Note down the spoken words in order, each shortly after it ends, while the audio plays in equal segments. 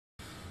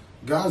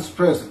God's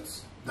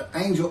presence, the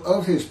angel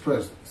of his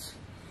presence,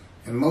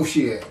 and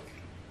Moshiach,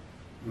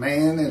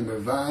 man and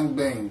divine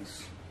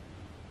beings.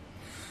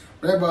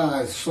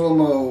 Rabbi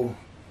Shlomo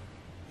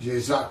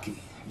Yitzchaki,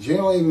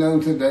 generally known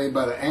today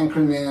by the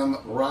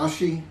acronym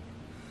Rashi,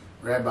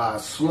 Rabbi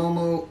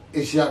SHlomo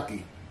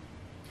Itzhaki,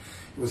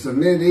 was a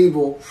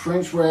medieval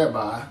French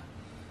rabbi.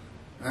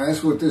 And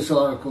that's what this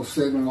article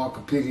said in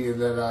Wikipedia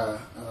that I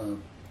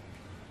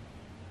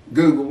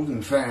Googled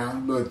and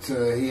found, but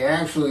he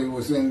actually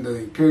was in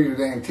the period of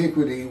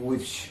antiquity,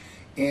 which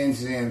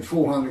ends in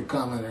 400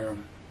 Common Era.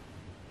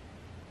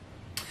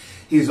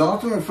 He is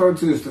often referred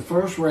to as the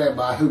first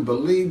rabbi who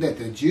believed that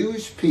the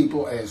Jewish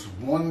people as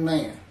one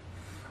man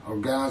are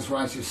God's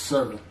righteous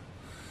servant.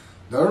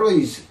 The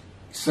early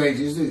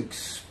sages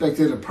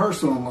expected a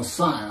personal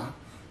Messiah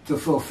to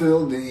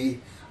fulfill the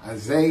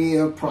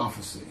Isaiah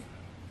prophecy.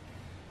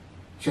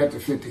 Chapter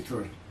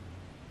 53,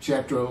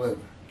 chapter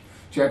 11.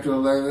 Chapter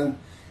 11,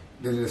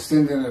 the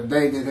descendant of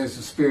David has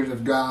the Spirit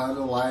of God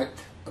alight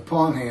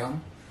upon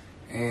him.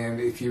 And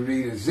if you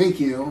read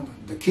Ezekiel,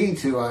 the key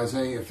to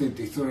Isaiah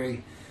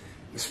 53,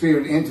 the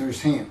Spirit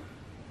enters him.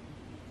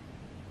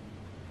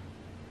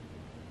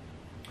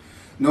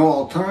 No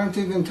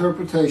alternative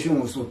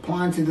interpretation was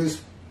applied to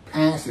this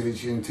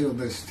passage until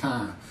this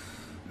time.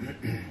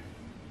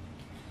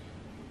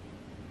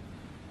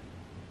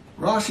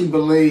 Rashi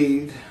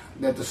believed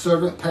that the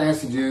servant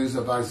passages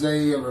of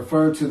Isaiah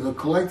refer to the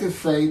collective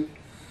fate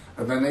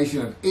of the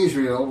nation of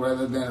Israel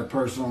rather than a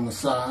personal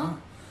Messiah.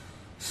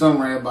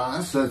 Some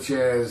rabbis, such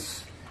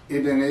as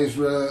Ibn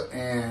Ezra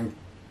and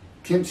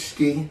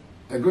Kimchi,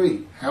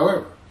 agreed.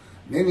 However,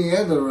 many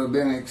other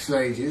rabbinic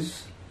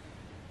sages,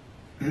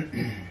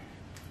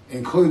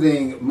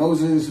 including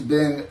Moses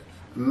ben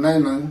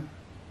Maimon,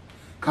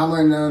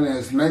 commonly known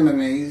as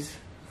Maimonides,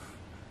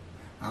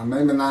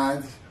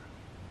 Maimonides,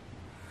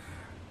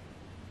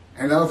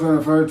 and often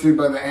referred to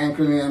by the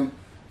acronym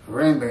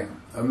Rambam,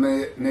 a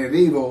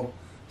medieval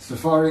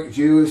Sephardic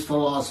Jewish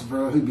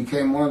philosopher who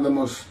became one of the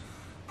most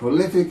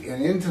prolific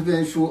and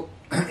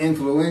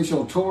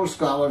influential Torah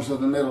scholars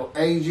of the Middle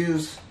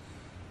Ages,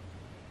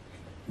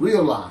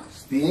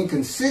 realized the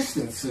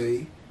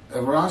inconsistency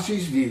of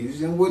Rashi's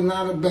views and would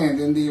not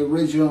abandon the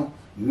original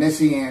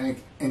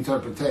messianic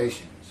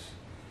interpretations.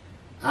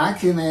 I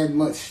can add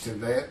much to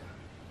that.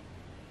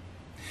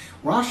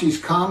 Rashi's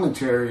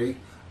commentary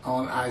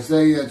on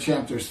Isaiah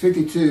chapters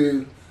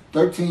 52,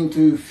 13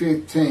 to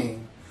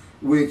 15,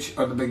 which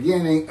are the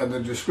beginning of the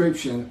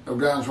description of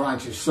God's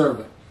righteous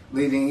servant,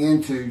 leading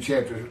into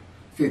chapter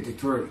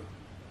 53.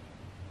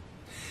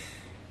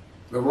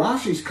 The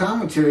Rashi's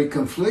commentary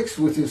conflicts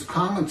with his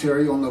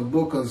commentary on the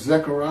book of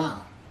Zechariah,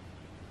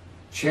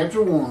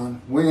 chapter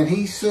 1, when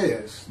he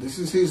says, this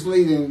is his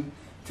lead-in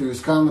to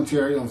his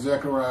commentary on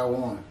Zechariah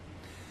 1,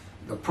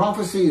 the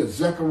prophecy of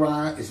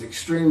Zechariah is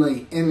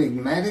extremely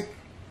enigmatic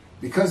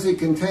because it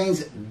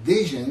contains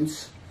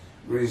visions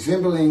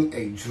resembling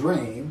a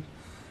dream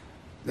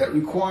that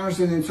requires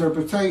an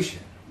interpretation.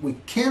 We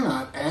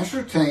cannot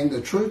ascertain the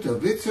truth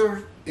of its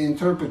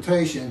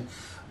interpretation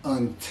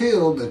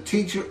until the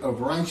teacher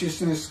of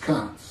righteousness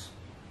comes.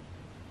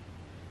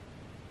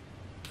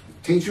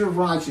 The teacher of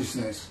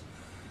righteousness,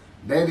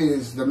 that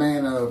is the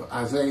man of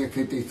Isaiah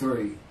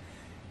 53.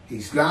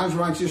 He's God's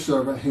righteous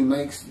servant who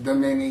makes the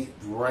many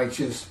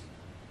righteous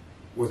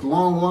with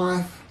long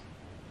life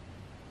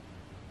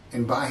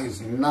and by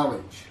his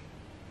knowledge.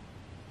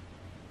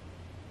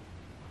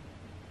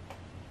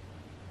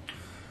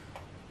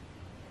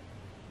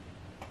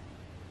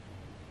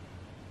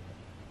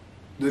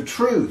 The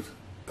truth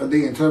of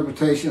the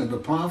interpretation of the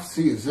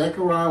prophecy of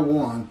Zechariah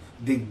 1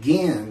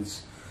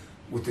 begins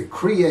with the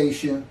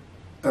creation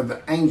of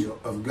the angel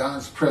of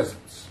God's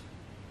presence.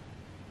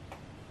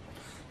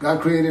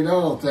 God created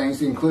all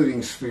things,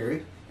 including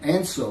spirit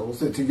and souls,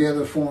 that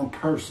together form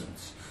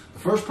persons. The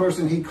first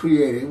person he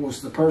created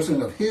was the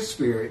person of his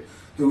spirit,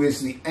 who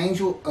is the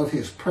angel of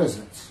his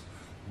presence,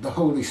 the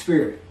Holy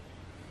Spirit.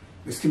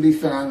 This can be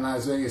found in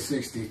Isaiah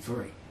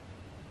 63.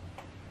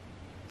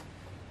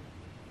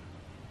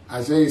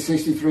 Isaiah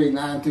 63,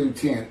 9 through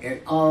 10.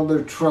 In all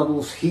their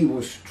troubles he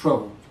was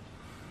troubled,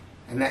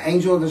 and the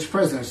angel of his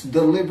presence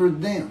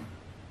delivered them.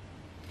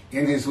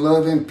 In his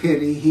love and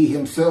pity he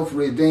himself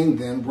redeemed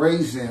them,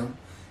 raised them,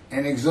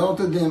 and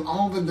exalted them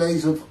all the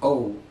days of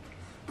old.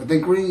 But they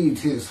grieved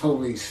his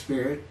Holy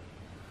Spirit.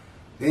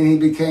 Then he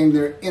became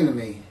their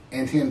enemy,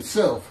 and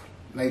himself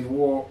made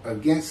war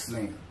against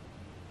them.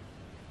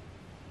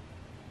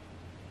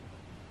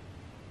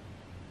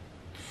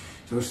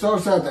 So it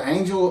starts out, the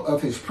angel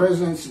of his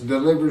presence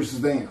delivers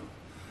them.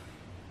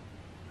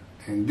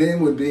 And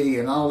then would be,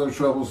 in all their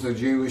troubles, the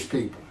Jewish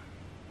people.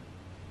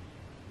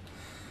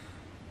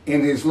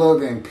 In his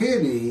love and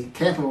pity,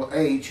 capital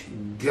H,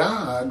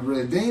 God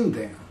redeemed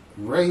them,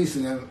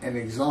 raised them, and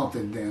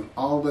exalted them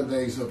all the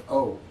days of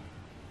old.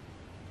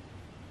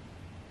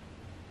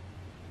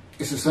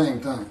 It's the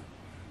same thing.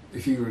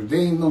 If you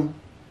redeem them,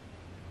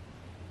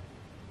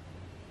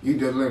 you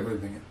deliver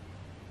them.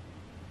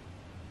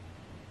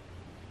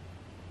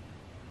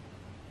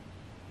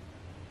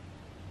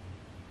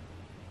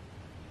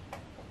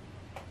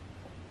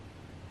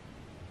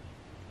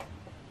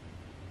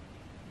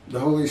 the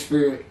Holy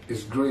Spirit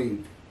is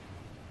grieved.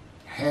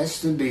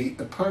 Has to be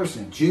a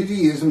person.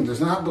 Judaism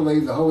does not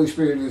believe the Holy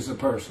Spirit is a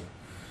person.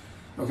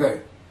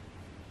 Okay.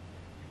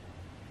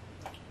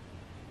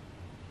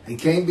 He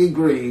can't be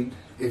grieved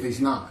if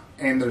he's not.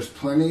 And there's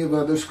plenty of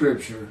other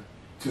scripture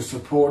to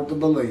support the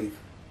belief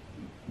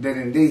that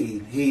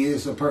indeed he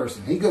is a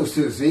person. He goes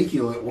to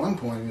Ezekiel at one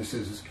point and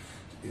says,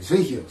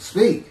 Ezekiel,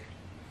 speak.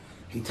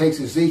 He takes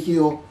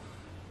Ezekiel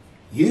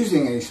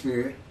using a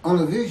spirit on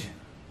a vision.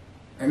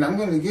 And I'm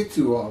going to get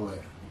to all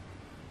that.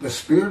 The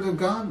Spirit of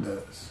God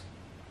does.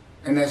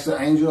 And that's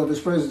the angel of his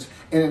presence.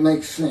 And it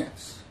makes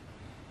sense.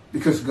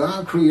 Because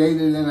God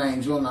created an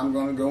angel, and I'm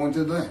going to go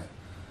into that.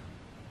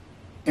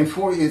 And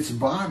for its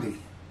body,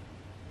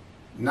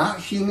 not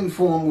human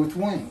form with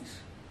wings.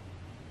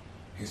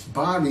 His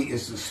body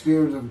is the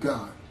Spirit of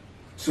God.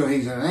 So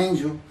he's an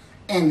angel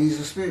and he's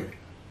a spirit.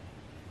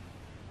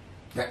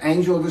 The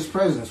angel of his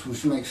presence,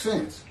 which makes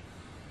sense.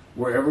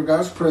 Wherever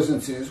God's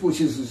presence is,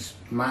 which is his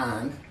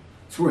mind,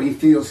 it's where he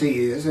feels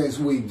he is, as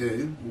we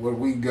do. Where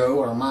we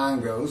go, our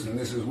mind goes, and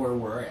this is where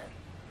we're at.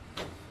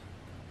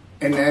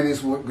 And that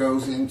is what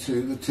goes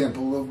into the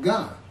temple of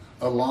God.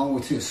 Along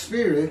with his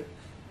Spirit,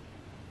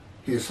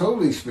 his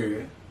Holy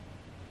Spirit,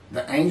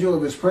 the angel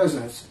of his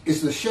presence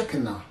is the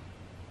Shekinah.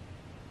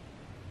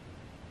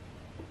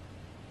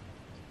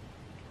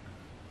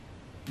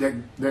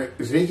 That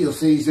Ezekiel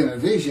sees in a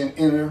vision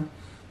enter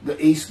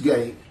the east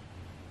gate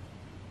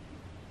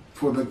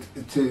for to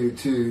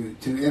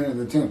enter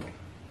the temple.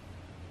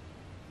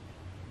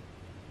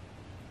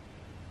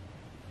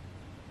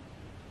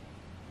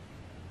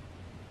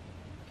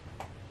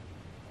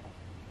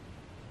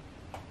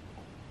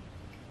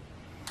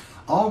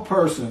 All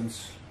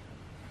persons,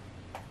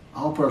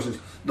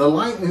 the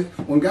likeness,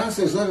 when God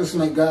says, let us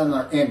make God in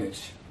our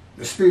image,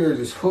 the Spirit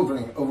is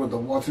hovering over the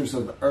waters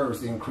of the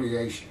earth in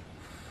creation.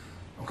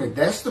 Okay,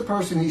 that's the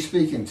person he's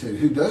speaking to,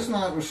 who does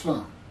not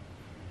respond.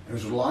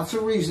 There's lots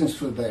of reasons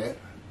for that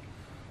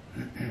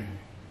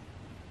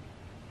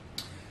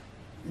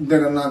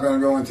that I'm not going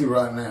to go into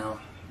right now,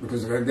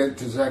 because I get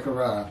to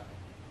Zechariah.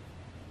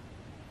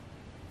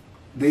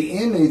 The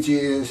image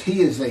is,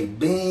 he is a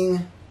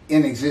being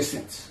in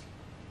existence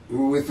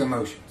with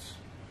emotions.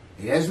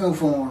 He has no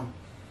form.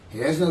 He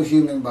has no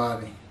human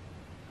body.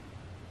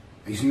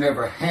 He's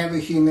never had a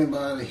human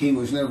body. He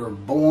was never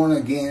born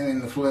again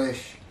in the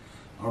flesh,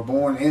 or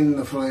born in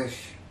the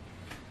flesh,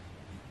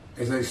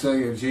 as they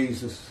say of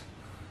Jesus.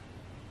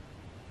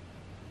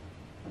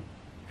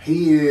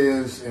 He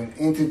is an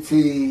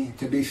entity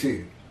to be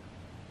feared.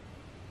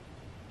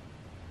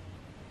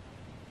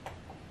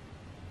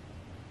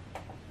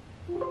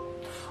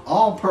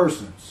 All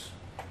persons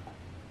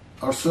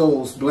are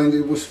souls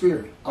blended with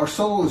spirit. Our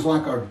soul is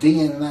like our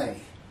DNA,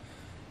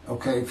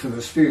 okay, for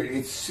the spirit.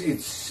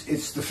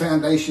 It's the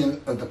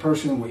foundation of the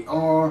person we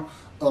are,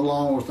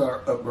 along with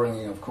our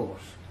upbringing, of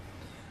course.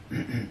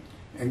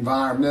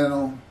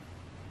 Environmental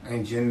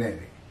and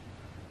genetic.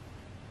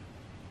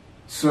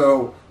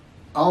 So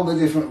all the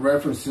different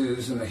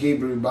references in the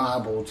Hebrew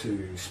Bible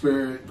to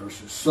spirit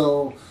versus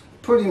soul,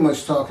 pretty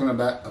much talking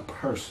about a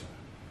person.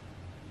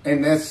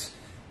 And that's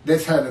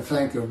how to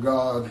think of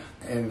God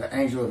and the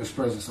angel of his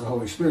presence, the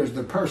Holy Spirit,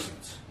 the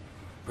persons.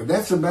 But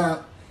that's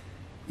about,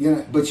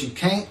 but you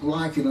can't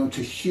liken them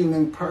to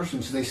human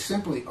persons. They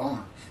simply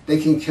aren't. They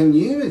can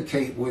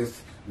communicate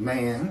with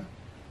man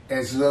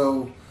as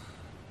though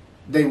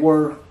they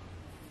were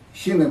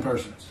human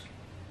persons.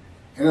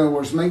 In other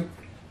words, make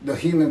the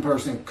human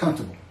person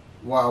comfortable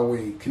while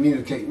we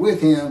communicate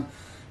with him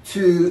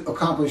to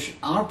accomplish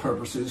our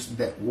purposes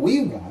that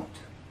we want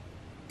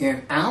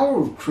in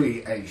our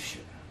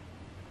creation.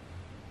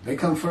 They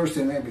come first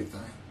in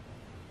everything.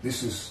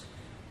 This is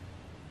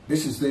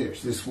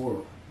theirs, this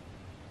world.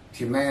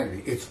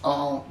 Humanity, it's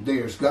all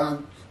theirs.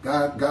 God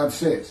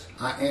says,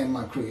 I am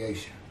my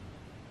creation.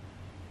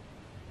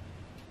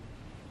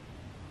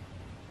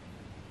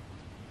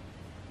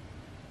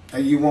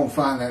 And you won't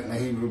find that in the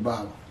Hebrew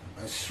Bible.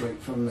 That's straight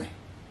from me.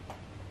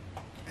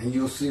 And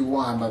you'll see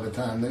why by the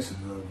time this is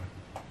over.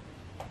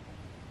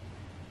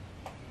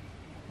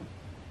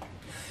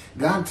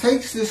 God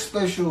takes this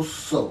special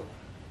soul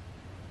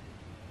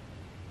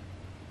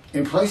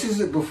and places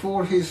it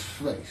before his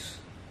face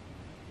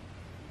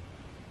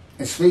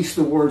and speaks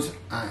the words,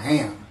 I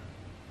am.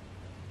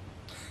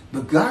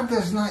 But God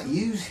does not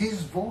use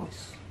his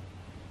voice.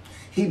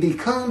 He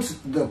becomes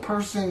the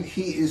person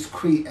he is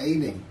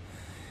creating.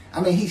 I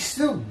mean, he's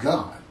still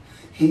God.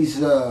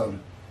 He's, I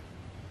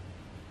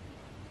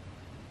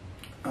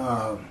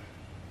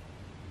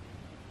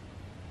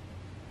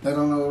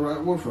don't know the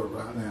right word for it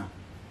right now.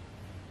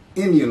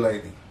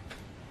 Emulating.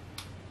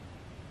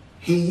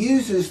 He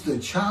uses the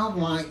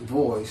childlike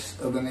voice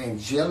of an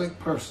angelic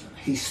person.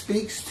 He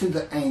speaks to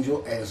the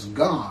angel as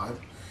God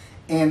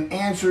and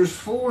answers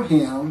for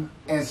him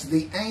as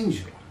the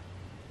angel.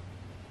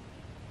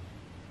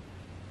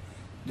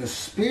 The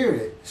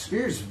spirit's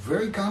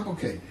very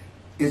complicated,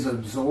 is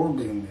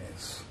absorbing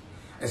this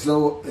as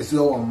though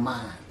a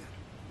mind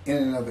in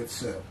and of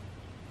itself.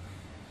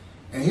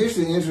 And here's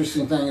the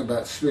interesting thing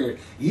about spirit.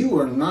 You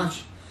are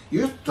not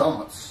Your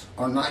thoughts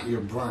are not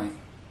your brain.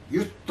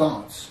 Your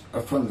thoughts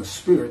are from the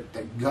spirit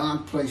that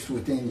God placed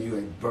within you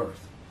at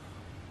birth.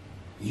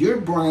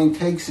 Your brain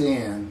takes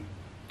in,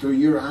 through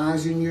your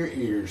eyes and your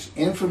ears,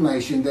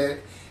 information that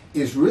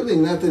is really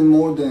nothing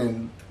more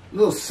than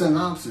little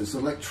synapses,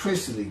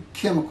 electricity,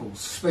 chemicals,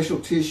 special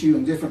tissue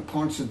in different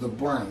parts of the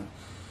brain.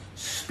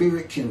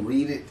 Spirit can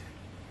read it.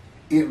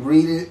 It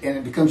reads it and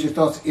it becomes your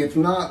thoughts. If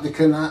not, there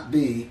could not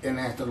be an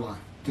afterlife.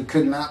 There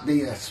could not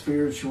be a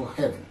spiritual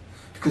heaven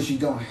because you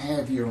don't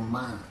have your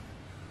mind.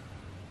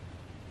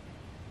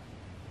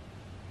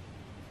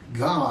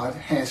 God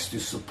has to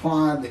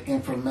supply the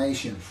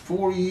information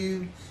for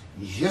you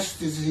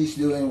just as he's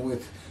doing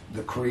with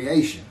the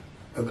creation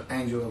of the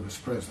angel of his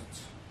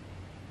presence.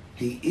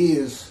 He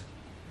is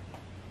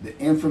the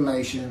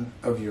information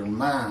of your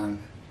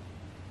mind,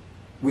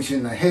 which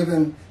in the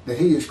heaven that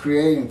he is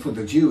creating for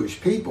the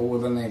Jewish people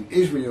with the name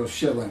Israel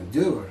shall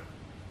endure,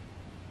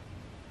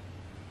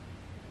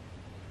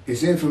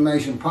 is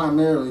information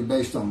primarily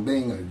based on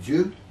being a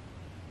Jew,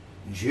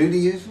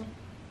 Judaism,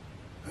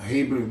 a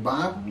Hebrew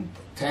Bible,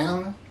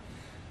 Talmud,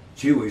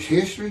 Jewish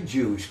history,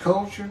 Jewish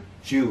culture,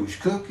 Jewish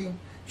cooking,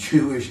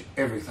 Jewish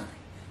everything.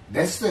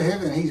 That's the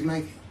heaven he's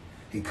making.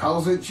 He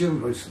calls it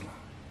Jerusalem.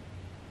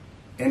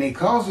 And he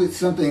calls it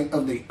something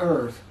of the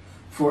earth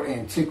for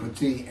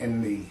antiquity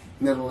and the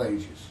Middle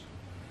Ages.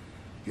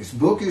 His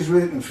book is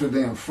written for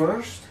them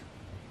first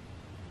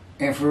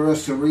and for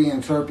us to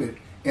reinterpret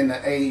in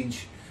the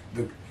age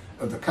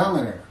of the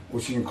Common Era,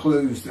 which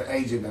includes the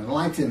age of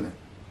enlightenment,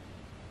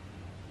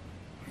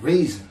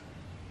 reason,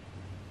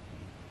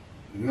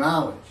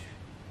 knowledge,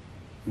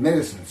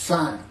 medicine,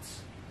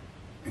 science,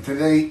 and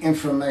today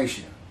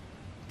information,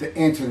 the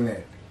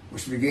internet,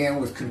 which began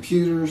with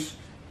computers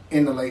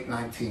in the late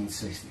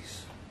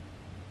 1960s.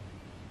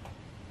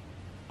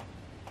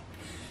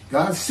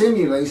 God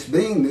simulates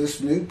being this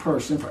new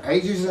person for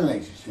ages and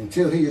ages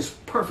until he is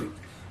perfect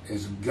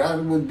as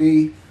God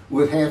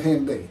would have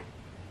him be.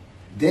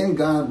 Then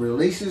God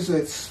releases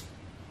that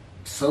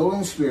soul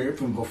and spirit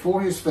from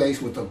before his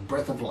face with a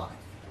breath of life.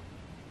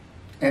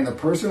 And the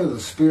person of the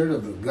spirit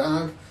of the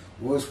God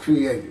was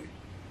created.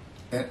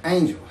 An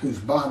angel whose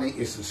body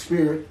is the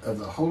spirit of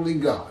the holy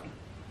God,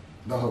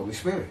 the Holy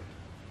Spirit.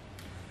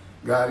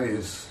 God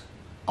is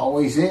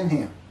always in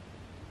him.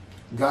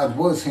 God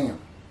was him.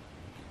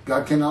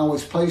 God can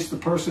always place the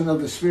person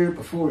of the Spirit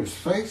before his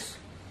face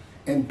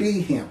and be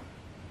him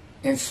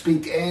and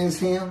speak as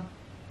him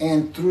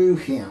and through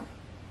him.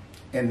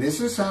 And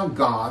this is how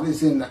God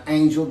is in the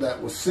angel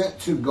that was sent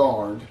to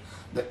guard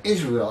the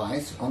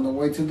Israelites on the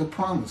way to the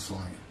promised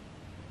land.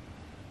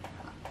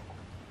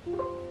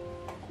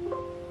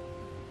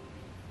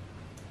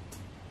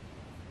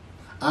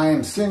 I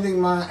am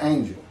sending my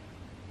angel.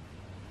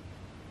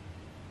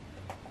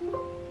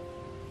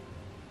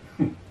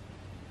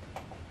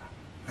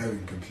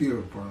 Having a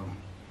computer problem.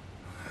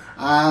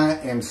 I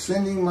am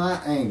sending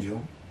my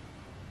angel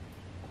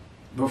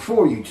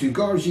before you to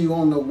guard you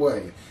on the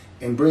way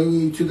and bring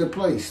you to the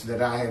place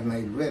that I have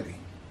made ready.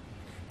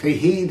 Pay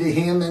heed to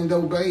him and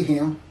obey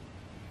him.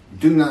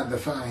 Do not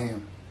defy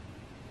him,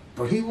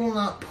 for he will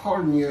not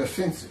pardon your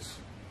offenses,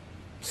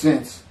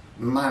 since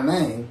my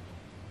name,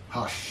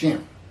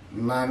 Hashem,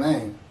 my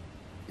name,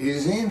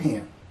 is in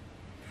him.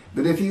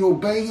 But if you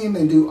obey him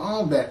and do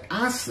all that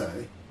I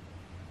say,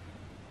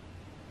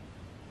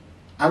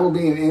 I will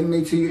be an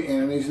enemy to your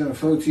enemies and a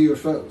foe to your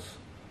foes.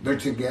 They're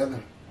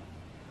together.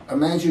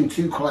 Imagine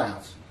two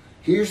clouds.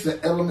 Here's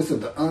the elements of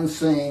the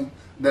unseen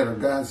that are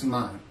God's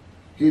mind.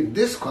 Here,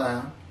 this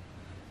cloud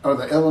are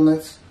the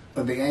elements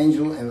of the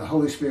angel and the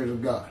Holy Spirit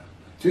of God.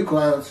 Two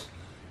clouds,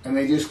 and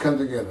they just come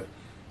together.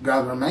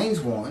 God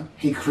remains one.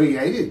 He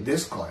created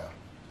this cloud.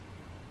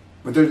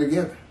 But they're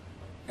together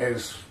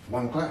as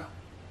one cloud.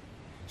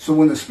 So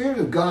when the Spirit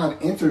of God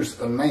enters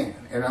a man,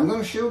 and I'm going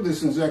to show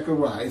this in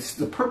Zechariah, it's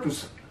the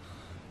purpose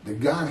that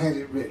God had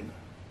it written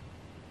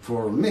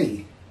for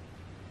me.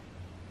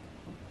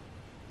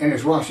 And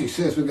as Rashi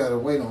says, we've got to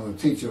wait on the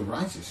teacher of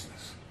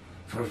righteousness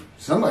for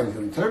somebody to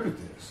interpret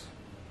this.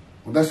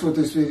 Well, that's what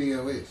this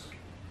video is.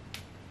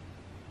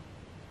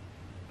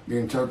 The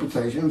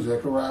interpretation of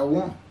Zechariah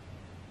 1.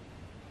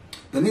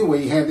 But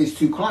anyway, you have these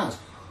two clouds.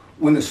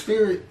 When the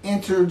Spirit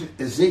entered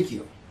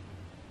Ezekiel,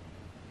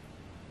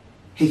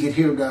 he could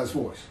hear God's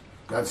voice.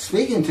 God's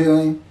speaking to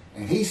him,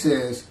 and he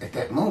says, at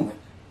that moment,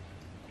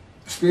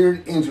 the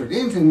Spirit entered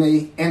into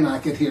me, and I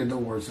could hear the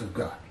words of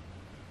God.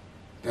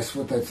 That's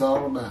what that's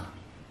all about.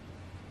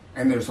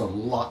 And there's a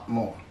lot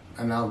more,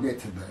 and I'll get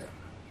to that.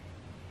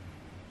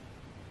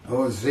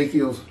 Oh,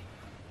 Ezekiel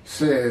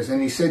says, and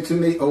he said to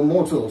me, O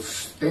mortal,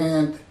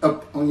 stand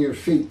up on your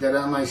feet, that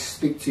I might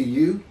speak to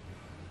you.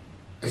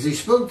 As he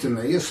spoke to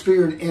me, a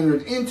spirit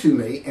entered into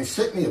me and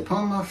set me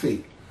upon my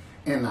feet,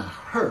 and I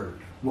heard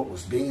what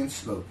was being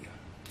spoken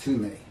to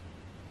me.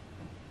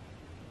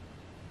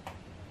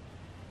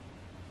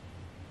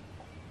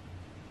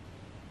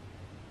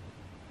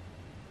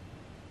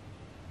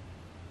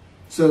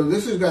 So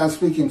this is God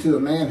speaking to a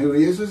man who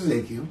is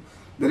Ezekiel,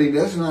 but he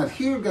does not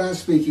hear God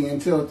speaking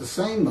until at the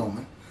same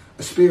moment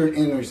a spirit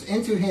enters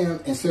into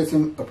him and sets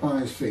him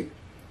upon his feet.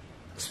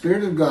 The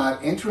Spirit of God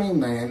entering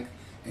man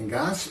and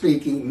God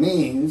speaking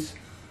means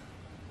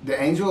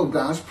the angel of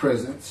God's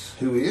presence,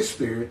 who is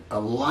spirit,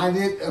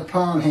 alighted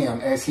upon him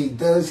as he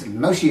does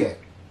Moshiach.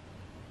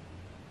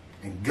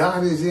 And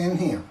God is in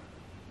him.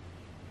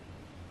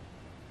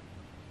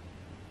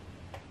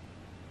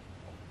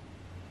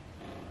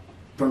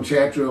 From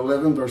chapter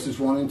 11, verses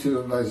 1 and 2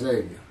 of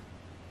Isaiah.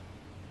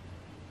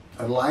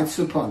 Alights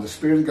upon, the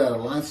Spirit of God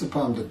alights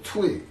upon the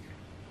twig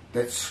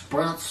that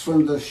sprouts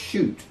from the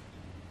shoot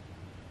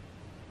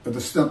of the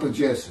stump of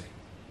Jesse.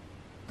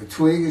 The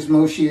twig is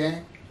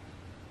Moshiach.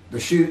 The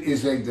shoot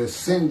is a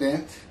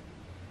descendant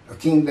of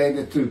King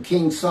David through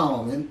King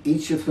Solomon,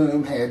 each of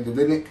whom had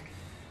Davidic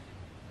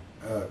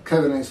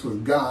covenants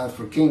with God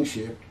for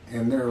kingship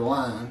in their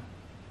line,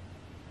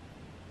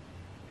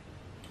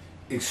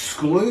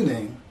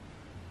 excluding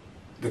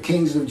the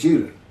kings of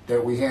Judah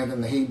that we have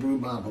in the Hebrew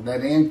Bible.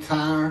 That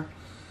entire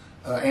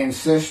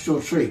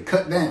ancestral tree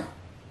cut down,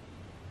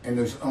 and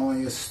there's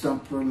only a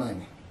stump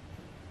remaining.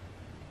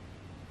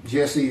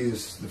 Jesse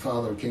is the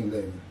father of King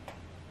David.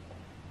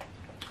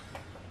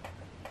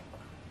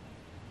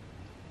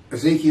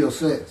 Ezekiel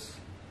says,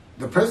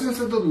 the presence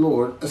of the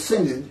Lord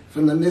ascended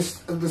from the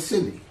midst of the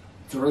city,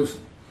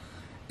 Jerusalem,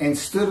 and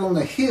stood on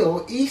the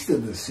hill east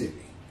of the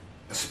city.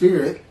 A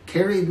spirit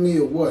carried me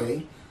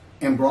away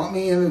and brought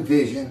me in a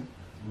vision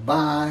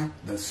by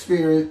the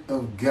Spirit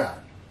of God.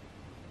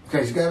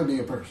 Okay, it's got to be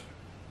a person.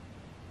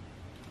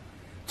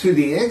 To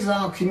the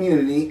exile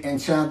community in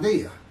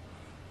Chaldea.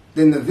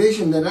 Then the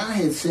vision that I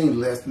had seen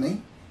left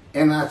me,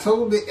 and I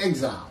told the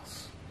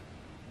exiles,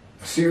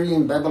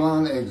 Assyrian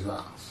Babylon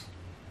exiles,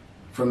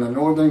 from the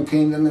northern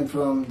kingdom and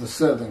from the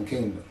southern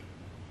kingdom,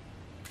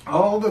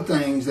 all the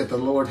things that the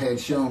Lord had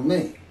shown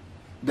me,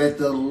 that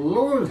the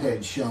Lord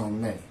had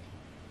shown me.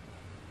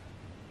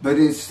 But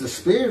it's the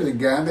Spirit of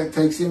God that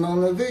takes him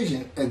on the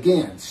vision.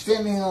 Again,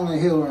 standing on a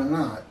hill or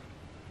not,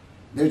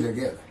 they're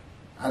together.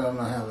 I don't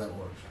know how that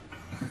works.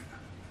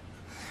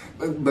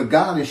 but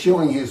God is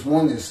showing his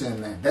oneness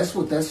in that. That's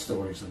what that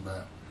story's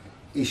about.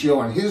 He's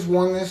showing his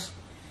oneness.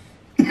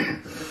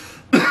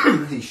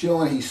 He's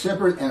showing he's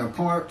separate and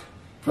apart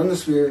from the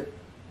Spirit,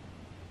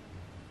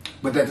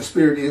 but that the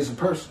Spirit is a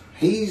person.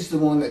 He's the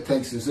one that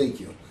takes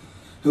Ezekiel,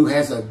 who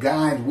has a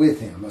guide with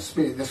him, a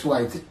spirit. That's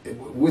why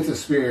with the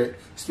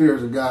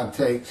Spirit of God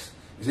takes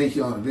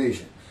Ezekiel on a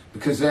vision.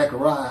 Because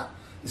Zechariah,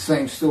 the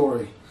same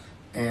story,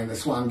 and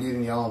that's why I'm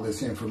giving you all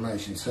this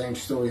information. Same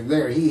story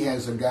there. He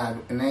has a guide,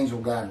 an angel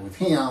guide with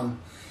him,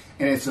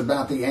 and it's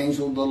about the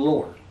angel of the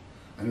Lord.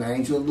 And the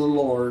angel of the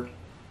Lord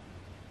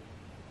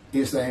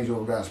is the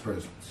angel of God's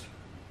presence.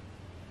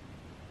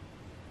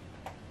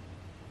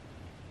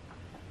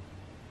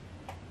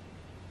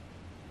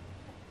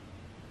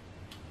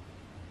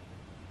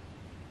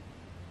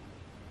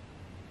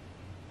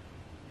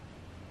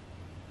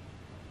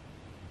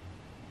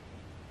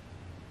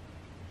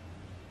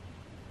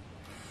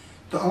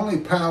 The only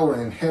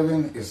power in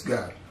heaven is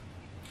God.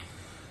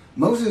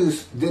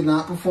 Moses did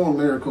not perform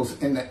miracles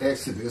in the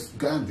Exodus.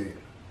 God did.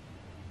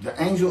 The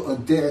angel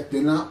of death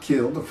did not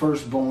kill the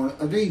firstborn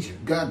of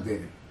Egypt. God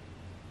did.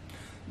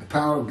 The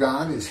power of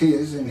God is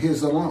his and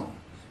his alone.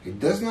 He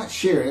does not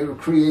share it or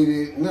create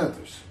it in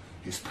others.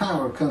 His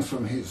power comes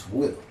from his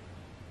will.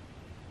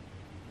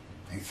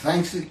 He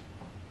thinks it,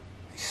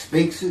 he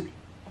speaks it,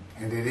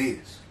 and it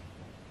is.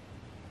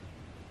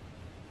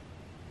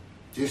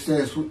 Just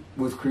as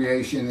with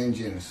creation in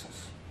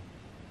Genesis.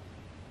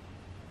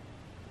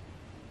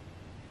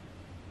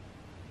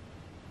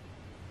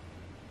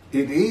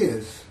 It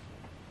is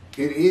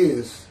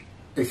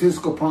a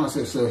physical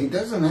process, so he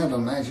doesn't have a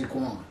magic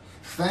wand.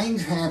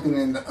 Things happen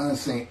in the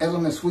unseen,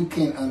 elements we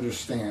can't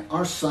understand.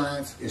 Our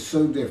science is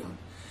so different.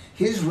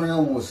 His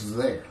realm was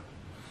there.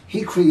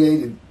 He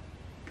created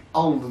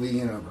all of the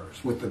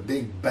universe with the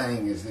Big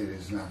Bang as it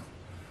is now.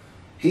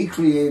 He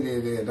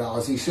created it all.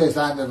 As he says,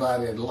 I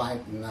divided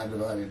light and I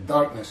divided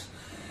darkness.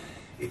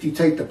 If you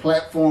take the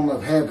platform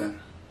of heaven,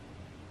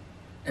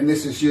 and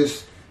this is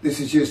just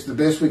the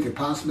best we could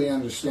possibly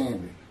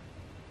understand it.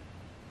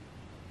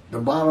 The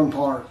bottom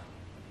part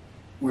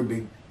would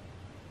be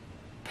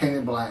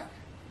painted black.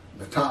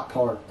 The top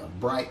part, a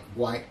bright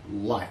white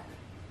light.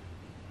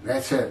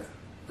 That's heaven.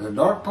 The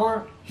dark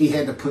part, he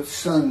had to put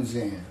suns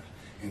in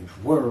and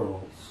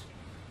worlds.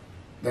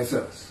 That's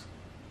us.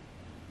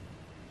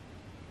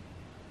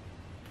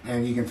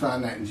 And you can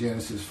find that in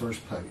Genesis,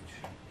 first page,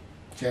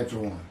 chapter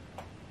 1.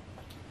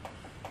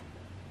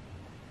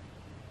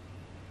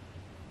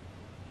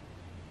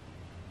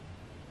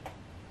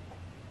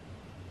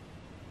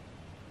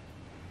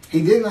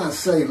 He did not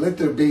say, let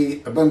there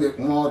be abundant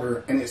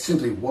water, and it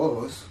simply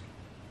was,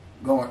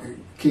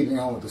 keeping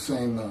on with the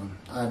same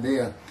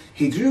idea.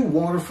 He drew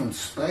water from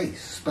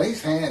space.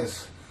 Space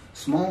has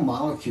small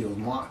molecules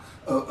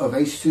of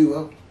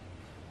H2O.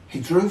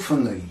 He drew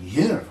from the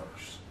universe.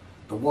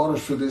 The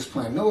waters for this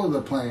planet. No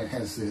other planet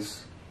has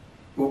this.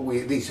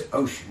 These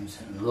oceans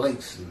and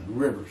lakes and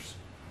rivers.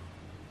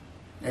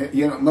 And,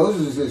 you know,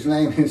 Moses is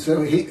named, and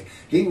so he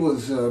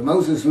was,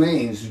 Moses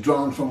means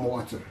drawn from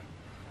water.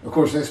 Of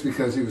course, that's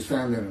because he was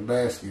found in a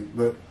basket,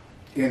 but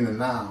in the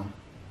Nile.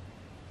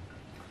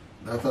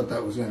 I thought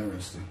that was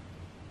interesting.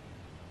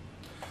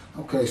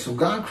 Okay, so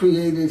God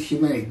created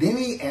humanity. Then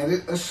he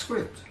added a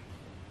script,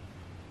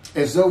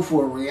 as though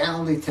for a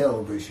reality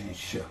television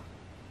show.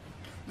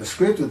 The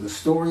script of the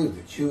story of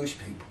the Jewish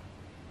people.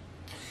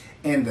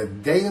 And the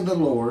day of the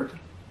Lord,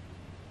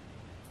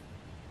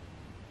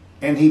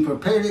 and he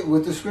prepared it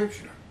with the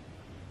scripture.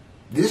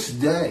 This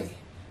day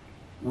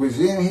was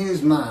in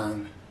his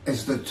mind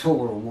as the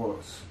Torah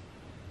was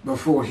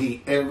before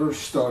he ever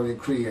started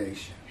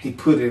creation. He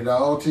put it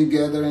all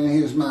together in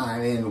his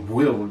mind and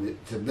willed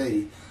it to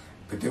be.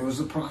 But there was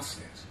a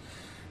process.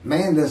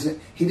 Man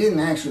he didn't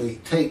actually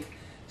take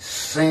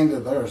sand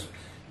of the earth.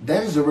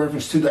 That is a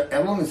reference to the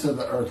elements of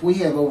the earth. We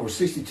have over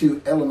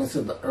 62 elements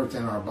of the earth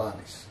in our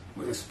bodies.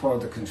 It's part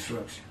of the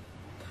construction.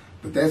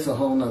 But that's a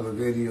whole nother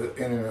video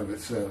in and of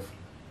itself.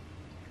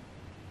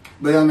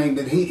 But I mean,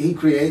 he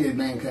created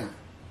mankind.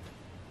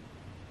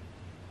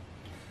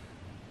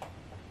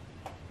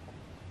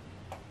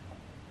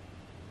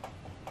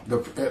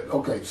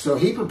 Okay, so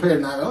he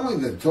prepared not only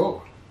the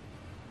Torah,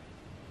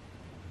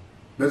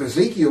 but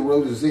Ezekiel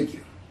wrote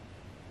Ezekiel.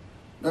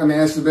 I mean,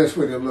 that's the best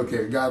way to look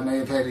at it. God may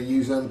have had to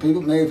use other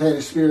people, may have had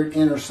a spirit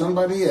enter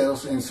somebody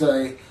else and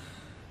say,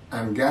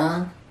 I'm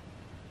God,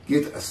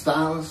 get a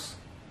stylus,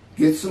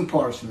 get some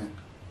parchment,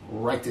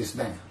 write this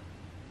down.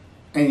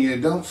 And you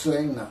don't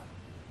say no.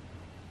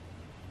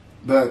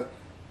 But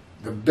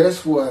the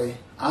best way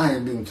I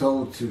have been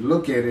told to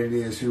look at it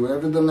is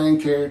whoever the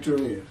main character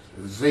is,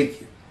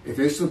 Ezekiel. If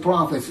it's the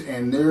prophets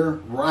and they're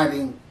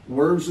writing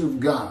words of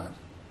God,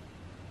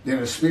 then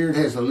a spirit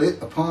has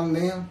lit upon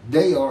them.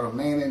 They are a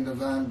man in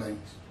divine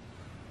beings.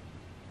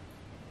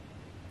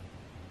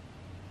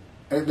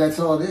 That's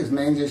all it is.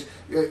 Man just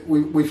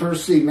we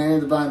first see man in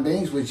divine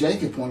beings with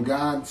Jacob when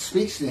God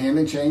speaks to him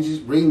and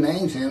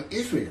renames him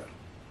Israel.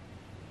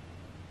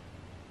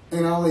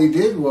 And all he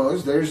did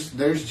was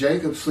there's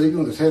Jacob sleeping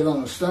with his head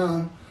on a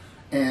stone,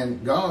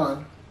 and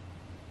God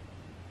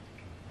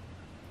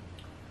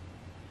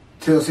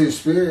tells his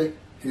spirit,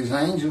 his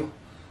angel,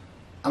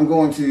 I'm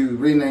going to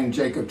rename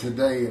Jacob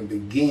today and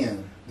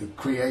begin the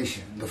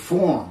creation, the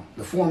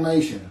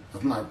formation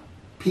of my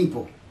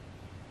people,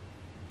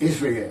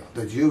 Israel,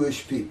 the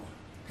Jewish people.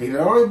 He'd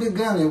already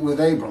begun it with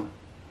Abram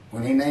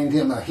when he named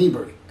him a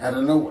Hebrew out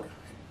of nowhere.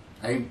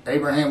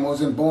 Abraham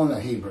wasn't born a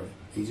Hebrew.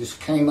 He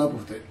just came up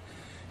with it.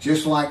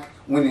 Just like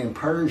when in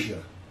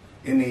Persia,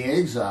 in the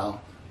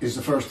exile, is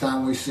the first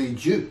time we see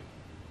Jew.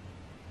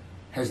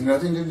 Has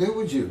nothing to do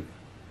with Judah.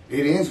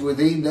 It ends with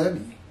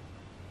EW.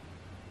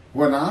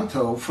 What I'm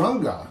told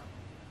from God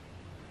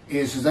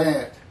is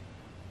that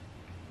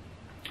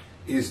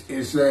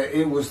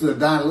it was the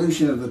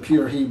dilution of the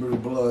pure Hebrew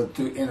blood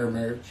through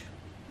intermarriage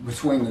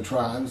between the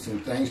tribes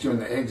and things during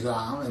the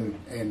exile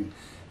and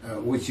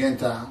with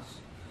Gentiles.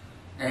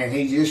 And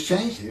he just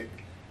changed it.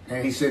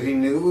 And he said he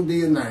knew it would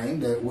be a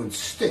name that would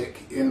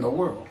stick in the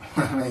world.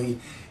 I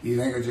mean, you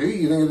think of Jew,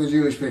 you think of the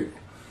Jewish people.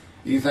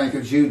 You think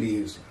of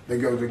Judaism. They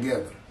go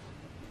together.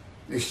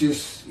 It's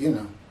just, you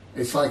know,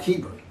 it's like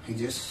Hebrew.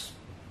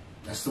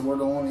 That's the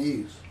word I want to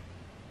use.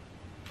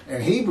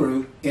 And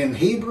in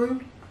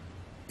Hebrew,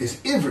 is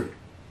Ivri.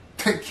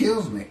 That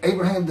kills me.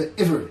 Abraham the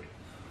Ivri.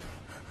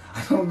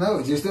 I don't know.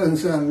 It just doesn't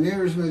sound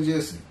near as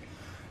majestic.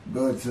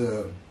 But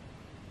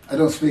I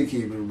don't speak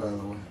Hebrew, by the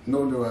way.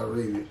 Nor do I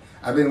read it.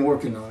 I've been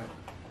working on it.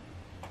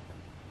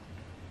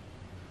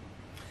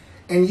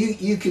 And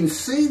you can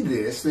see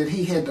this, that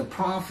he had the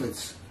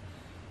prophets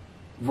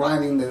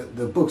writing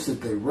the books that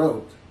they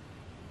wrote.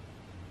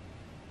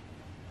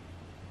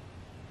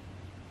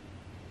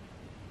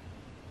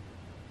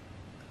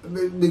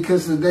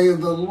 Because the day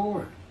of the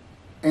Lord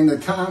and the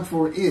time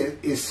for it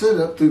is set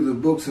up through the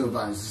books of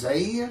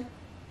Isaiah,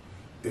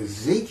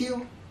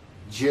 Ezekiel,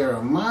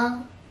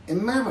 Jeremiah,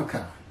 and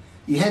Malachi.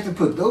 You had to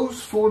put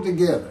those four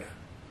together.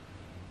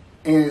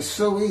 And it's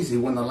so easy.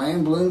 When the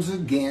land blooms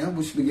again,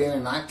 which began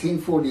in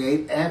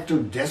 1948, after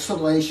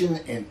desolation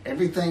and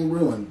everything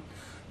ruined,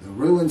 the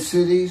ruined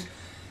cities,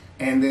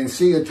 and then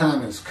see a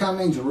time is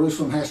coming,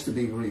 Jerusalem has to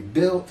be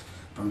rebuilt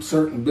from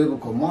certain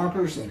biblical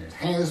markers, and it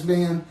has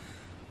been.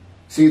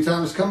 See, a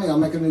time is coming, I'll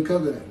make a new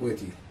covenant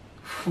with you.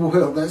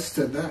 Well, that's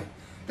today.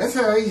 That's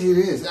how easy it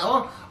is.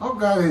 All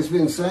God has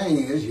been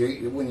saying is,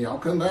 when y'all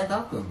come back,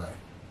 I'll come back.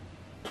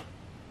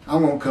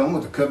 I'm going to come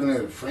with a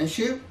covenant of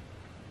friendship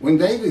when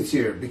David's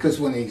here.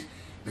 Because when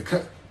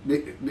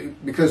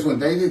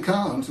David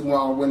comes,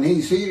 well, when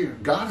he's here,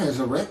 God has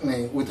a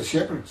reckoning with the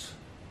shepherds.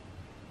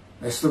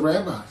 That's the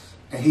rabbis.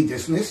 And he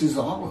dismisses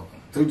all of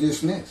them. They're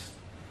dismissed.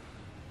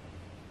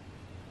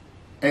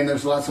 And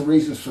there's lots of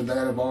reasons for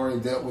that. I've already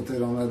dealt with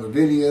it on other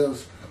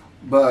videos.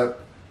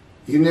 But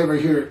you never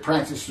hear it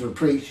practiced or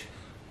preached.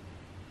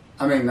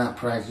 I mean, not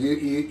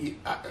practiced.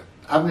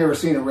 I've never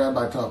seen a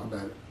rabbi talk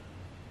about it.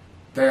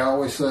 They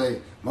always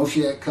say,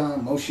 Moshiach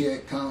come,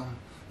 Moshiach come.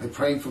 They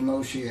prayed for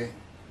Moshiach,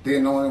 the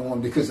anointed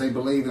one, because they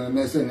believe in the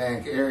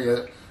messianic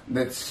area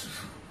that's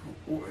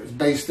is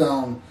based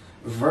on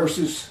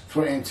verses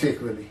for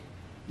antiquity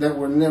that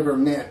were never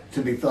meant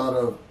to be thought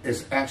of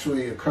as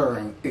actually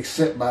occurring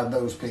except by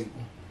those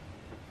people,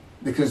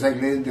 because they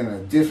lived in a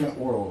different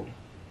world,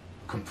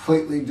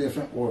 completely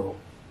different world.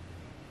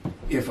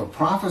 If a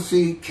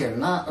prophecy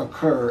cannot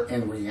occur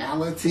in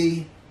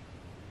reality,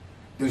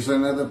 there's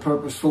another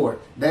purpose for it.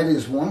 That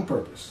is one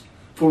purpose,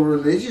 for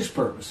religious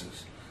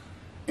purposes.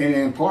 And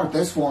in part,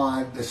 that's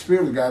why the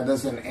Spirit of God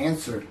doesn't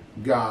answer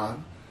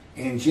God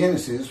in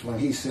Genesis when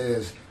he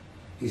says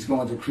he's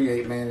going to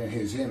create man in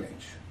his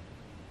image.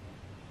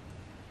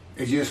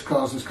 It just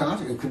causes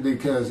conflict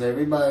because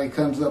everybody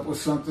comes up with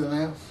something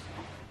else.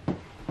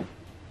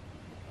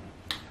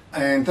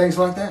 And things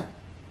like that.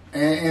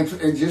 And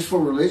just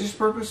for religious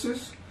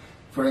purposes,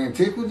 for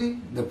antiquity,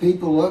 the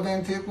people love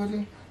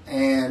antiquity,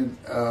 and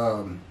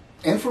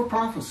for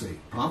prophecy.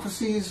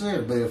 Prophecy is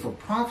there, but if a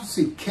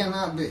prophecy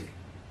cannot be.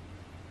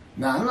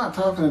 Now, I'm not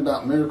talking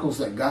about miracles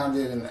that God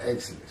did in the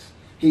Exodus.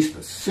 He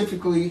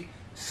specifically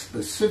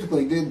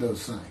did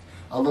those things.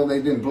 Although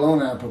they've been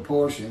blown out of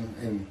proportion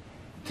in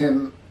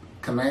 10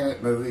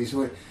 Commandment movies.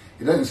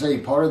 It doesn't say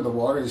he parted the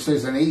water. It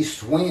says an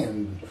east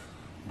wind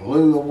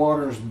blew the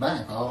waters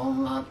back all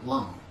night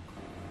long.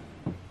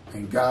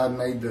 And God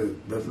made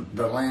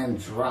the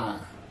land dry.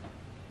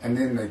 And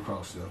then they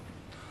crossed over.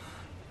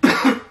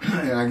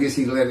 And I guess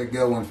he let it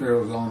go when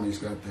Pharaoh's armies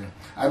got there.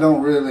 I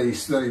don't really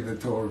study the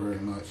Torah very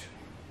much.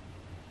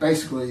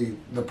 Basically,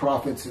 the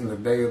prophets in the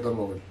day of the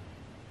Lord.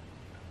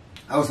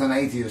 I was an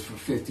atheist for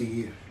 50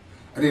 years.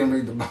 I didn't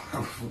read the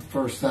Bible for the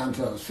first time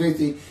until I was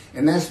 50.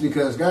 And that's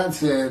because God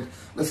said,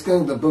 let's go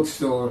to the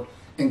bookstore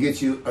and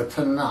get you a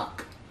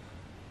Tanakh.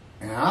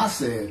 And I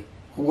said,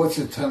 what's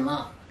a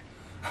Tanakh?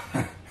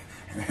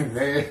 And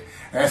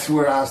that's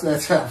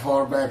how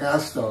far back I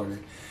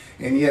started.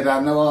 And yet I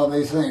know all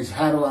these things.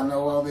 How do I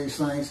know all these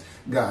things?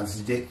 God's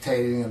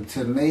dictating them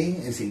to me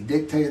as he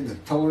dictated the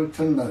Torah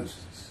to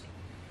Moses.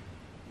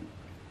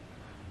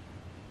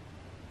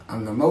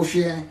 I'm the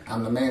Moshiach,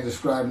 I'm the man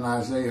described in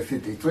Isaiah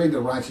 53,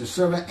 the righteous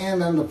servant,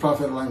 and I'm the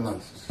prophet like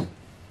Moses.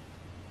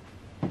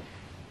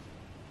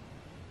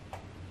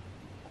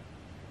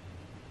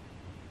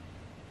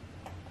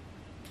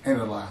 And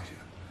Elijah,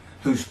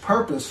 whose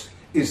purpose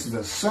is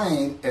the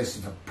same as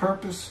the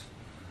purpose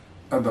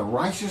of the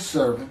righteous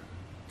servant,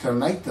 to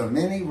make the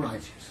many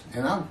righteous.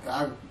 And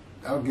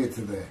I'll get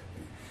to that.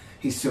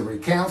 He's to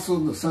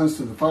recounsel the sons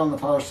to the father and the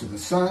fathers to the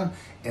son,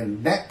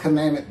 and that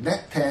commandment,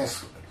 that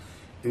task,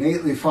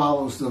 immediately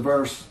follows the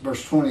verse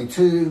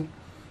 22,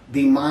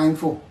 be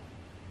mindful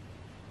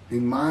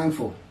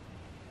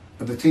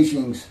of the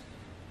teachings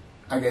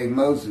I gave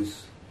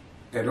Moses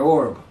at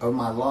Horeb of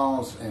my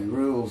laws and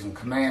rules and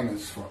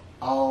commandments for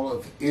all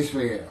of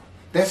Israel.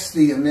 That's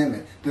the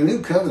amendment. The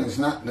new covenant is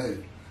not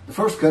new. The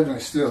first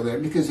covenant is still there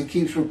because it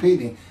keeps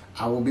repeating,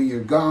 I will be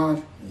your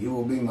God, and you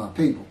will be my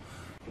people.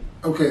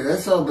 Okay,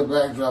 that's all the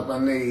backdrop I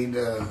need.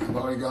 I've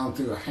already gone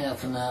through a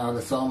half an hour.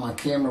 That's all my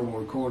camera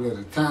will record at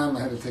a time.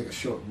 I had to take a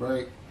short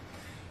break.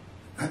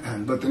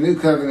 But the new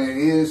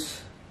covenant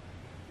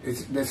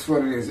that's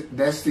what it is.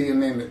 That's the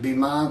amendment. Be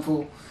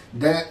mindful.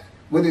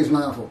 What is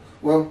mindful?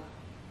 Well,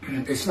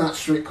 it's not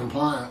strict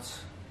compliance.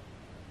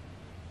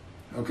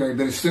 Okay,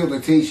 but it's still the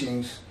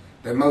teachings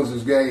that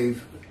Moses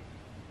gave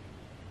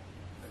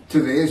to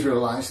the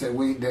Israelites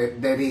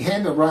that he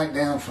had to write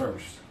down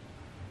first.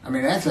 I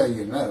mean, that's how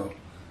you know.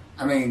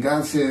 I mean,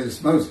 God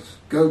says, Moses,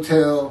 go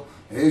tell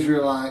the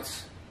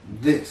Israelites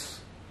this.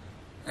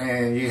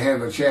 And you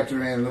have a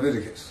chapter in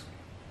Leviticus.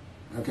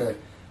 Okay.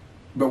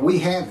 But we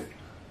have it.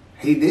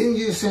 He didn't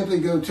just simply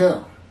go tell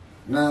them.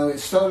 No, it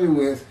started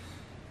with,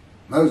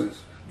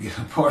 Moses, get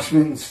a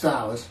parchment and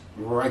stylus,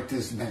 write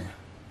this down.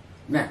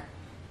 Now,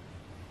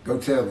 go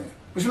tell them.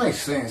 Which makes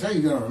sense. How are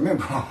you going to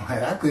remember all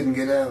that? I couldn't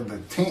get out of the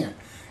tent.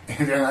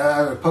 And then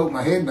I poked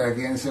my head back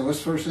in and said, what's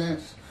the first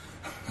sentence?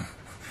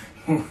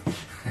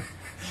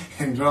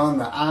 And drawn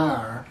the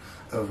ire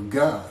of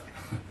God,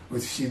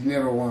 which you'd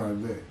never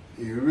want to do.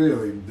 You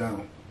really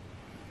don't.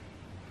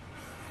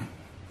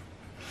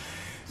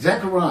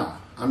 Zechariah.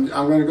 I'm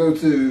going to go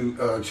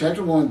to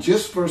chapter 1,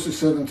 just verses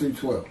 7 through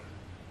 12.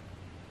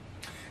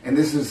 And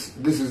this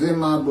is in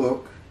my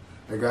book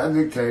that God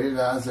dictated,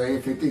 Isaiah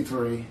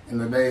 53, in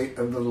the day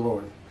of the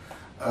Lord.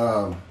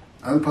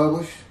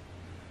 Unpublished.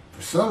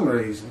 For some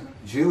reason,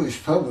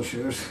 Jewish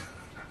publishers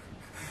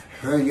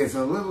think it's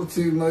a little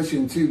too much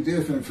and too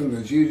different from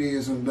the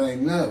Judaism they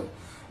know.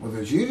 Well,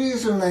 the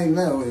Judaism they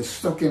know is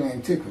stuck in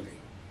antiquity.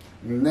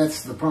 And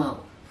that's the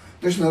problem.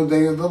 There's no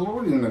day of the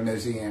Lord in the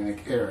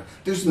Messianic era.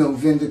 There's no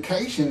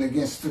vindication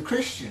against the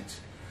Christians.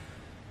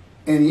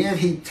 And yet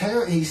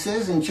he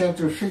says in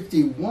chapter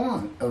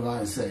 51 of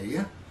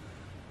Isaiah,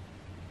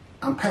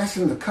 I'm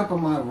passing the cup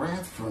of my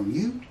wrath from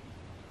you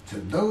to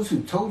those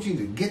who told you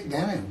to get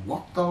down and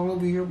walked all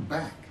over your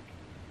back.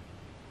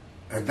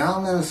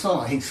 Edom and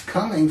Esau. He's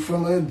coming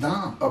from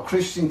Edom, a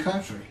Christian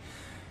country.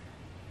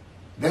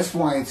 That's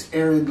why it's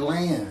arid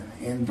land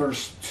in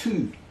verse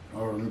 2,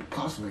 or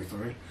possibly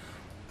 3,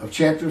 of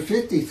chapter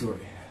 53.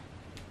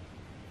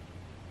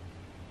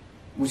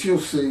 which you'll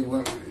see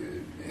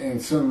in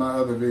some of my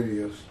other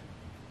videos.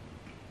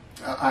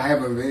 I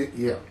have a video,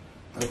 yeah.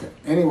 Okay,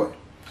 anyway.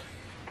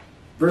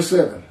 Verse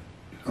 7.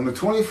 On the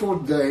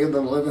 24th day of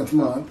the 11th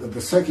month of the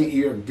second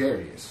year of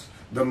Darius,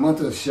 the month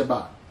of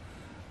Shabbat,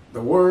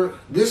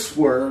 this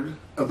word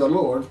of the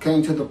Lord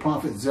came to the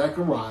prophet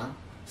Zechariah,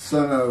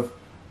 son of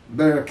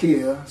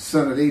Berechiah,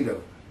 son of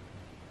Edo.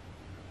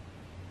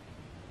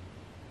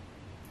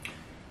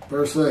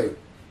 Verse 8.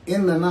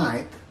 In the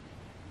night,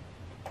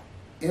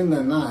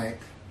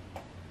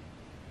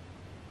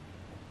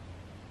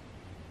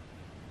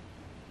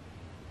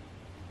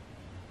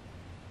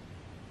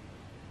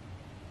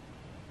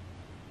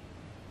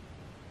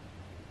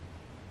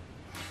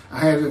 I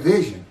had a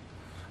vision.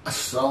 I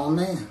saw a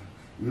man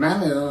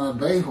mounted on a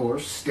bay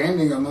horse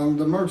standing among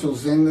the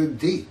myrtles in the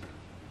deep.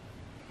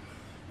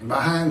 And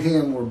behind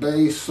him were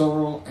bay,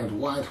 sorrel, and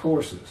white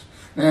horses.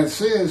 Now it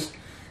says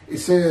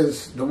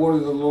the word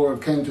of the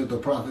Lord came to the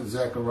prophet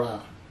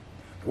Zechariah.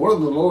 The word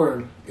of the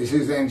Lord is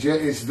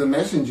is the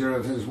messenger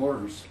of his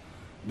words,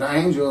 the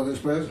angel of his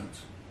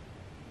presence,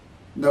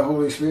 the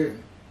Holy Spirit.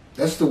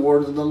 That's the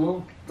word of the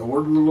Lord. The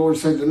word of the Lord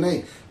said to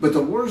me. But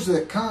the words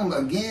that come,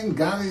 again,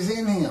 God is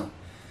in him.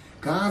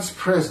 God's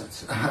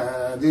presence.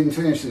 I didn't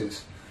finish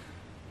this.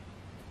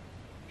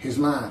 His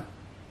mind.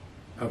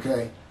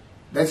 Okay?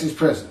 That's his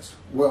presence.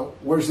 Well,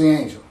 where's the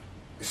angel?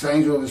 It's the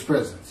angel of his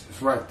presence.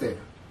 It's right there.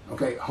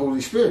 Okay?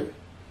 Holy Spirit.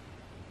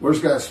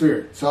 Where's God's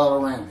Spirit? It's all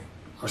around him.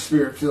 Our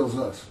spirit fills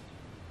us.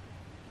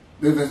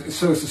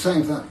 So it's the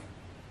same thing.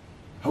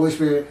 Holy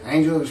Spirit,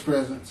 angel of his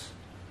presence,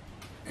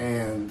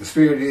 and the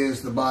Spirit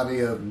is the body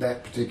of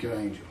that particular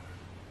angel,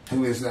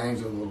 who is the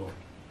angel of the Lord.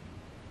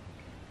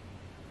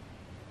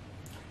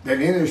 That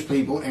enters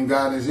people, and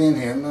God is in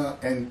him,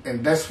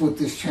 and that's what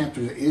this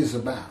chapter is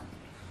about.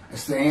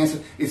 It's the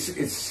answer.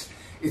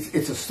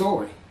 It's a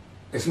story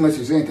as much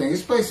as anything.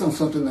 It's based on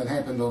something that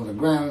happened on the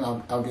ground.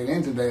 I'll get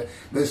into that,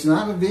 but it's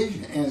not a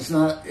vision, and it's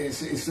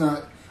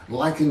not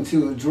likened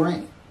to a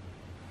dream.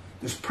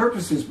 There's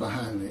purposes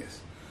behind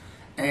this,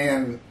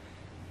 and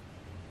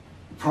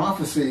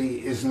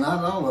prophecy is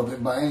not all of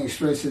it by any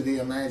stretch of the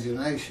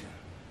imagination.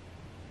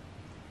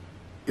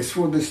 It's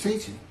for this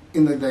teaching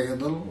in the day of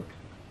the Lord.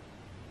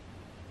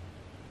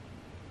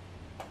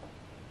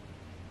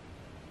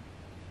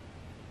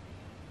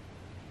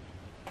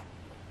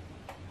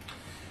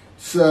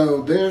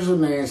 So there's a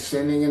man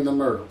standing in the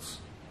myrtles.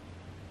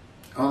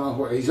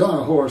 He's on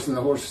a horse, and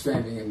the horse is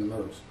standing in the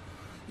myrtles.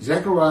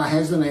 Zechariah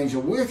has an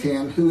angel with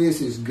him who is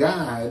his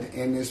guide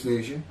in this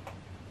vision.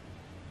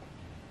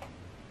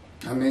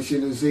 I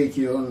mentioned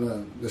Ezekiel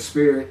and the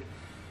Spirit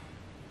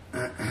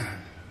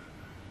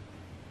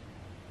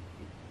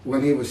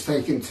when he was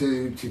taken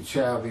to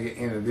Chaldea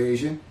in a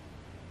vision.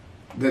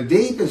 The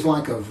deep is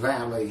like a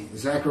valley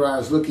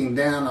Zechariah is looking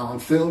down on,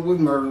 filled with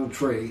myrtle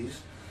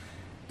trees.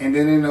 And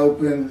then an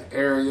open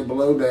area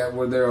below that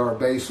where there are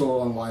bay,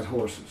 sorrel, and white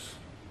horses.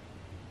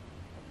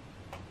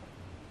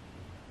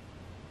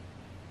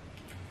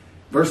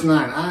 Verse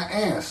 9, I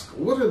asked,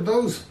 what are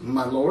those,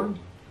 my Lord?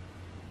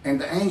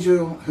 And the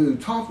angel who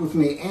talked with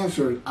me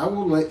answered, I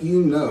will let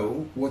you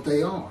know what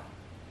they are.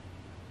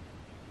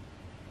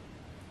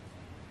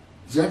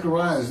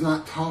 Zechariah is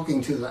not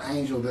talking to the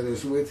angel that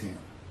is with him,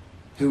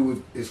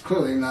 who is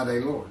clearly not a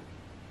Lord.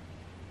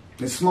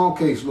 It's small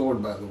case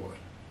Lord, by the way.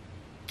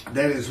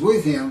 That is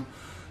with him,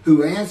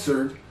 who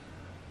answered,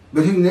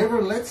 but who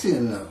never lets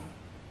him know.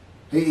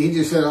 He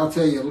just said, I'll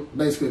tell you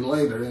basically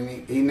later,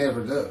 and he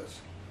never does.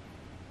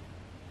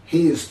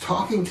 He is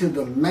talking to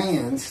the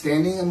man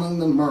standing among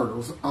the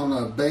myrtles on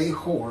a bay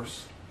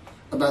horse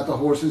about the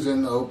horses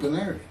in the open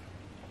area.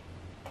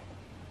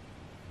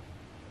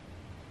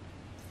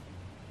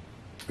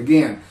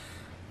 Again,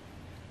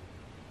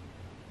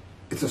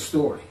 it's a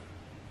story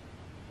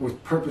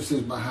with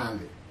purposes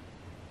behind it.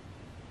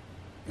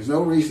 There's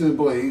no reason to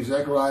believe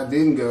Zechariah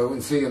didn't go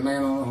and see a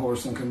man on a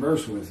horse and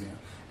converse with him.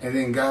 And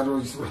then God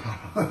was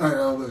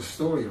all this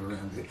story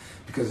around it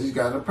because he's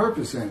got a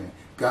purpose in it.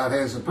 God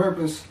has a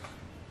purpose.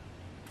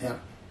 Yeah,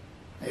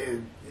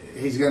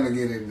 he's going to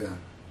get it done.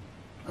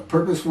 A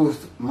purpose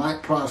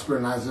might prosper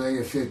in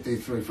Isaiah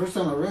 53. First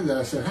time I read that,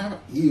 I said, how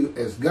you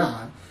as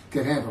God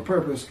can have a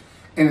purpose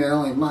and it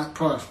only might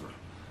prosper?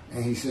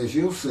 And he says,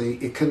 you'll see,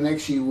 it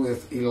connects you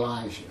with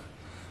Elijah.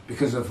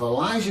 Because if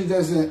Elijah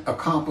doesn't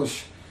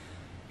accomplish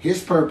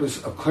his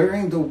purpose of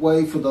clearing the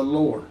way for the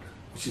Lord,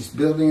 which is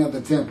building of the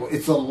temple,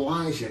 it's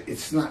Elijah,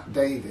 it's not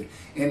David.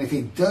 And if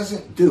he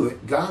doesn't do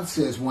it, God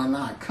says, when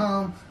I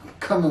come, I'm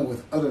coming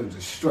with utter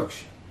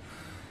destruction.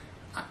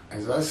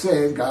 As I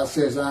said, God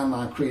says, I am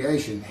my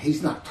creation.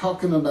 He's not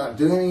talking about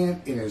doing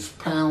it in his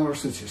power,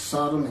 such as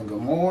Sodom and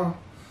Gomorrah.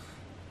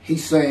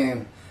 He's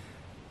saying,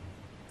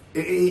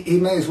 he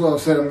may as well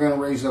have said, I'm going to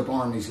raise up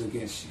armies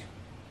against you.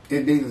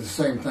 It'd be the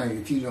same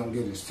thing if you don't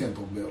get his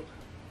temple built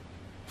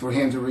for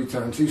him to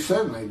return to.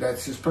 Suddenly,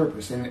 that's his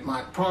purpose, and it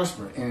might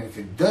prosper. And if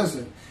it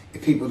doesn't,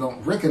 if people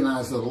don't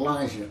recognize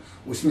Elijah,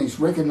 which means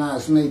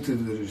recognize me through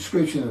the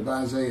description of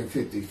Isaiah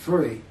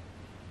 53,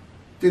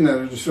 then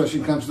the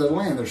destruction comes to the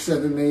land. There's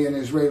 7 million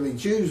Israeli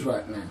Jews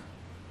right now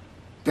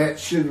that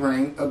should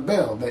ring a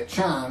bell, that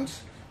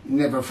chimes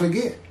never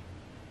forget.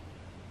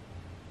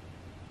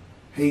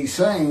 He's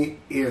saying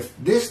if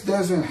this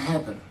doesn't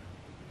happen,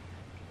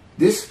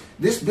 this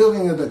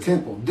building of the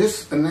temple,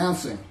 this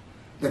announcing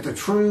that the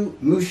true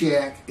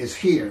Moshiach is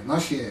here,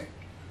 Moshiach,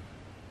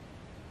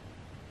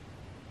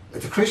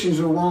 that the Christians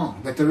are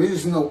wrong, that there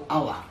is no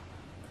Allah,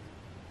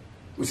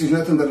 which is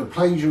nothing but a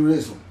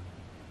plagiarism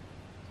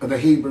of the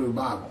Hebrew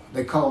Bible.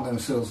 They call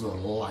themselves the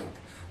light.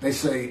 They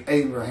say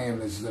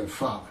Abraham is their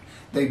father.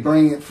 They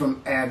bring it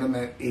from Adam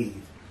and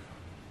Eve.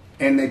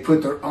 And they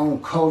put their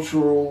own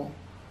cultural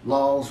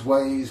laws,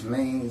 ways,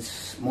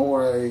 means,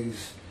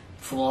 mores,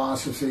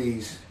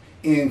 philosophies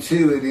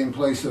into it in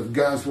place of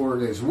God's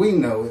word as we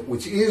know it,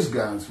 which is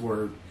God's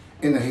word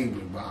in the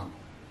Hebrew Bible.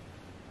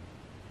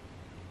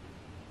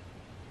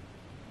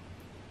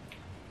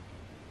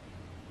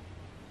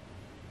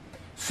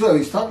 So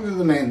he's talking to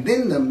the man.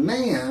 Then the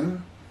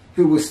man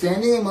who was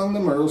standing among the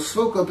myrtles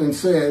spoke up and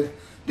said,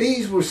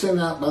 "These were sent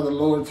out by the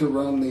Lord to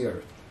roam the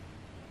earth."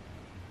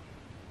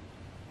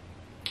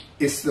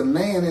 It's the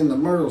man in the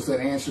myrtles that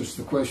answers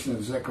the question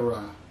of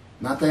Zechariah,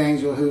 not the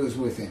angel who is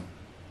with him.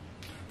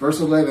 Verse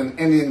 11,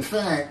 and in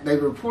fact, they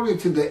reported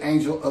to the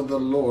angel of the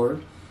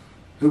Lord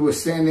who was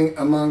standing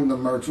among the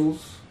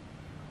myrtles,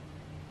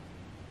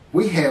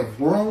 "We have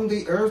roamed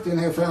the earth and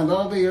have found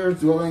all the earth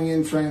dwelling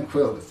in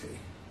tranquility."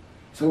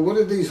 So what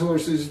did these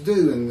horses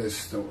do in this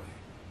story?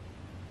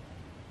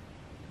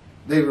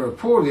 They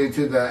reported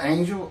to the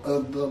angel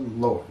of the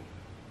Lord,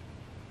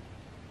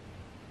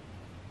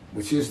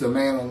 which is the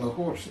man on the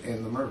horse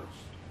in the myrtles.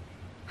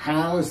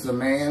 How is the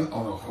man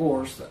on a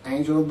horse the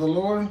angel of the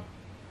Lord?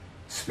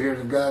 Spirit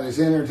of God has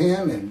entered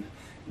him, and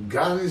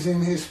God is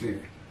in his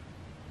spirit.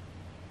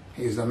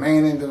 He is the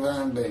man in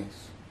divine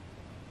beings.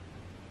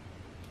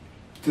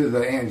 To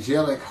the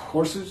angelic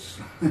horses,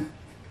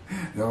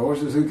 the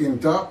horses who can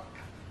talk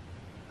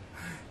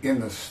in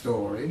the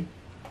story,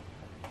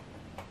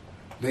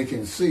 they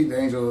can see the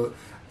angel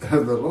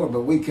of the Lord,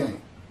 but we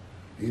can't.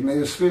 He's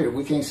made of spirit.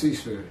 We can't see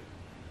spirit.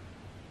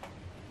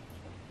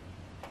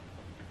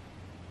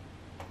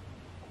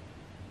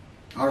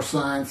 Our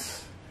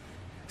science,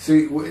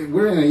 see,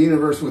 we're in a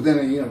universe within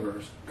a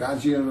universe.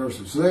 God's universe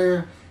was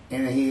there,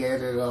 and he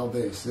added all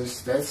this.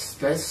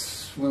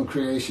 That's when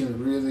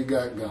creation really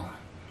got going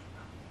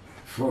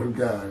for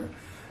God.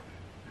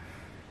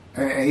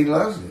 And he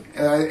loves it.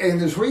 And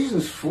there's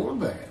reasons for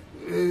that.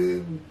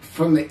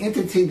 From the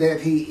entity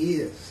that he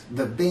is,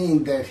 the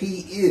being that he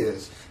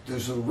is,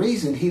 there's a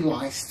reason he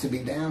likes to be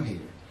down here.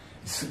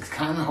 It's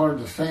kind of hard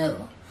to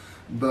fathom,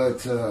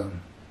 but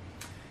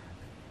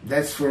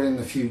that's for in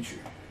the future.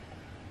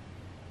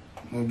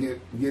 We'll get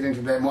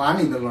into that more. I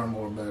need to learn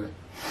more about it.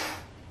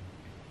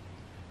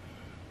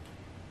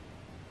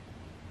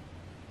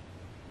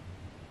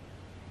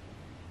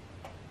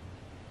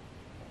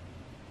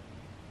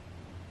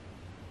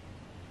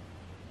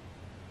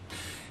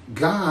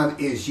 God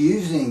is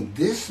using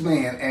this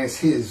man as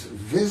his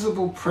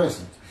visible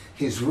presence,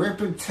 his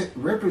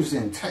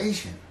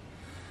representation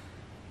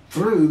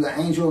through the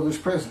angel of his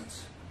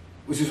presence,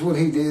 which is what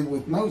he did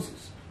with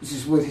Moses, which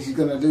is what he's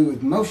going to do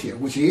with Moshiach,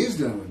 which he is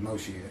doing with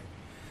Moshiach,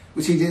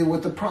 which he did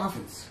with the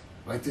prophets.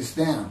 Write this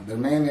down. They're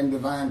man and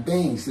divine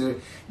beings.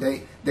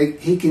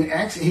 He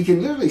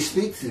can literally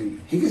speak through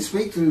you. He can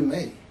speak through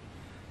me.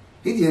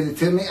 He did it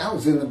to me. I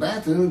was in the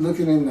bathroom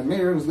looking in the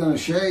mirror, was going to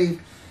shave,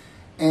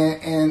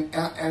 and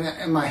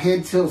my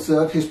head tilts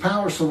up. His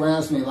power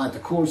surrounds me like the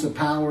cords of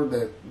power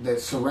that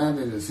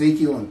surrounded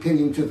Ezekiel and pinned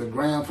him to the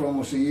ground for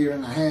almost a year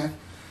and a half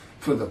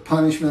for the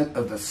punishment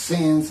of the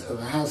sins of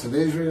the house of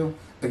Israel.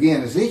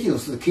 Again,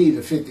 Ezekiel's the key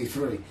to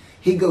 53.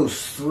 He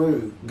goes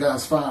through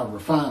God's fire of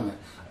refinement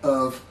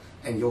of,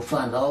 and you'll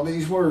find all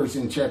these words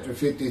in chapter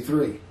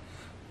 53,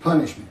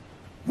 punishment,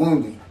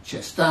 wounding,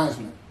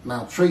 chastisement,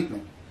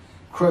 maltreatment,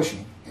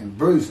 crushing and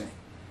bruising.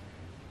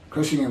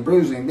 Crushing and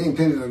bruising, being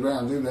pinned to the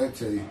ground, do that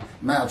to you.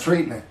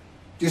 Maltreatment,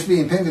 just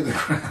being pinned to the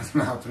ground is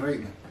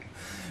maltreatment.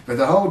 But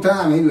the whole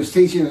time he was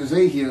teaching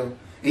Ezekiel,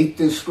 eat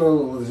this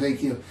scroll of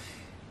Ezekiel,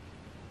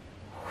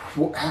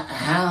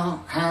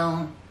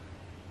 how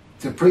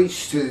to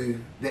preach to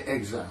the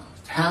exiles,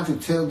 how to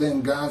tell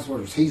them God's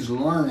words. He's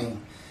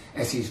learning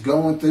as he's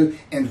going through.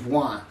 And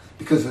why?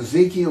 Because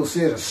Ezekiel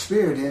said, a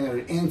spirit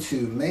entered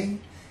into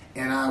me,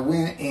 and I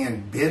went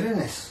in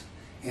bitterness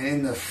and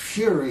in the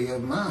fury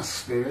of my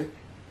spirit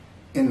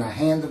in the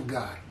hand of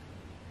God.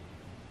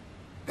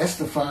 That's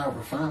the fire of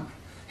refinement.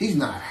 He's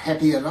not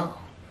happy at all.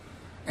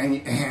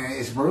 And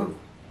it's brutal.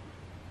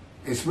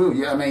 It's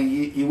brutal. Yeah, I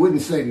mean, you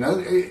wouldn't say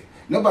no.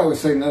 Nobody would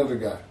say no to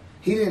God.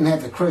 He didn't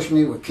have to crush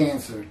me with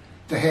cancer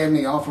to have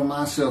me offer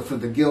myself for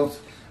the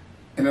guilt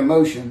and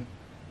emotion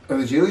of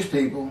the Jewish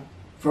people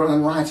for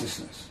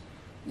unrighteousness.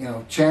 You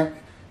know, chapter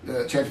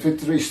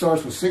 53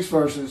 starts with 6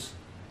 verses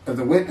of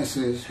the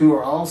witnesses who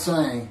are all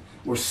saying,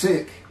 we're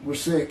sick,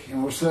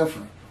 and we're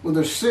suffering. Well,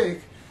 they're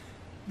sick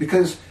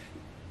because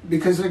they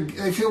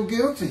feel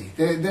guilty.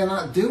 They're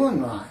not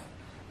doing right.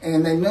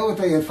 And they know if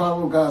they had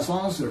followed God's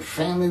laws, their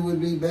family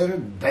would be better,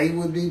 they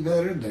would be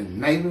better, their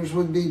neighbors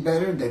would be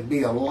better, they'd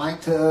be a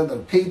light to other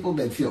people,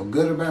 they'd feel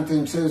good about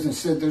themselves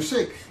instead they're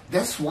sick.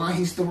 That's why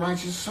he's the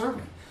righteous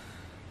servant.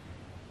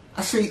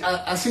 I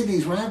see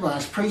these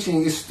rabbis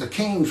preaching it's the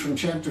kings from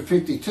chapter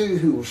 52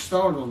 who were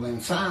startled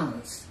and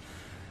silenced.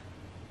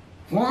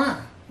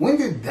 Why? When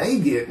did they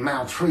get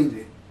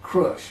maltreated,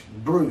 crushed,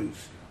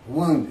 bruised,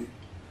 wounded,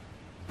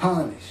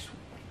 punished?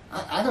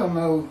 I don't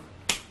know.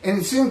 And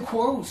it's in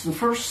quotes. The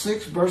first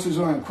 6 verses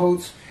are in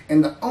quotes.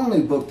 And the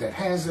only book that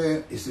has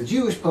that is the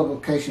Jewish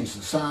Publication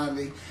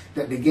Society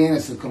that began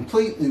as a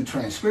complete new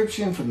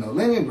transcription from the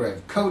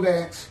Leningrad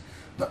Codex,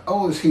 the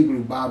oldest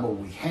Hebrew Bible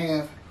we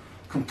have,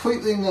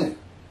 completely new.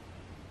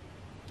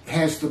 It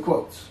has the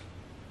quotes.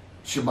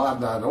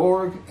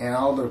 Shabbat.org and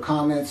all their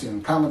comments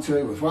and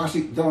commentary with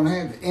Rashi don't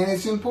have it. And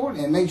it's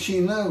important. It makes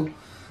you know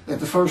that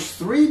the first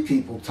 3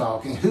 people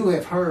talking who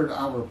have heard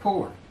our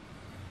report,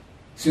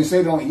 since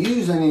they don't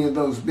use any of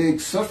those big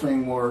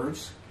suffering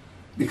words,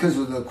 because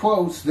of the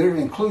quotes, they're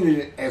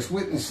included as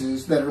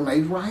witnesses that are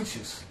made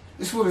righteous.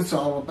 This is what it's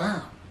all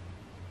about.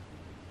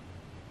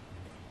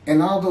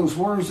 And all those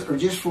words are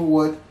just for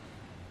what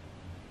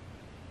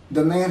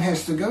the man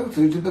has to go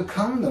through to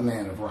become the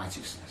man of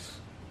righteousness.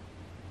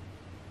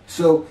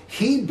 So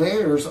he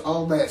bears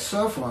all that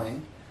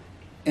suffering,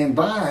 and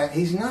by it,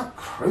 he's not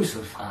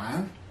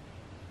crucified.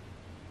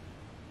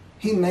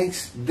 He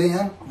makes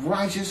them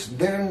righteous.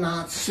 They're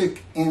not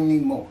sick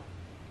anymore.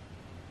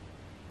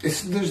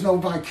 There's no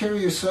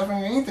vicarious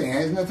suffering or anything. It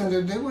has nothing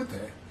to do with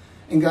that.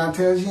 And God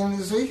tells you in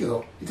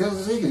Ezekiel, he tells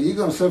Ezekiel, you're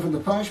going to suffer the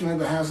punishment of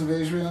the house of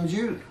Israel and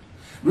Judah.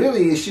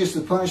 Really, it's just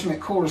the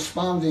punishment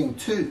corresponding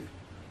to.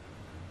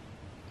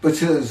 But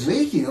to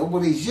Ezekiel,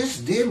 what he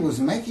just did was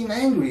make him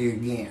angry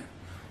again.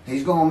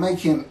 He's going to make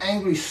him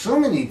angry so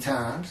many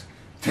times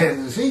that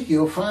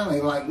Ezekiel finally,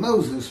 like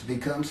Moses,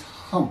 becomes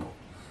humble.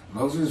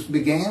 Moses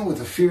began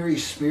with a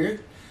furious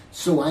spirit,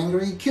 so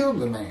angry he killed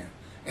the man.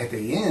 At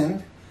the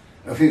end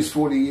of his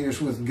 40 years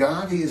with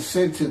God, he is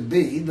said to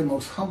be the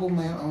most humble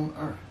man on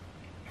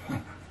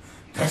earth.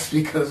 That's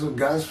because of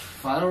God's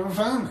fire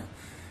refinement.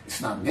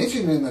 It's not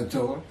mentioned in the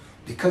Torah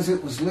because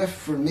it was left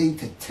for me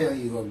to tell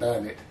you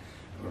about it,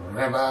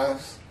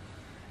 rabbis.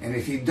 And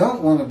if you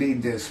don't want to be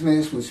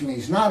dismissed, which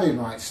means not in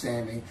right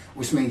standing,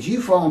 which means you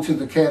fall into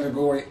the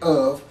category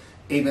of,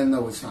 even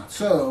though it's not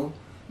so,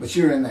 but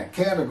you're in that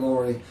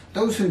category,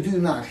 those who do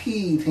not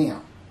heed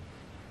him,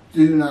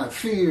 do not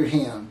fear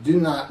him, do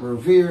not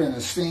revere and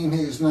esteem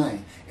his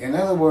name. In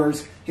other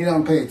words, he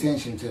don't pay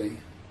attention to you.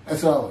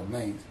 That's all it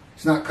means.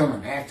 It's not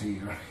coming after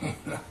you or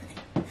anything.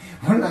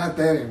 We're not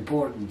that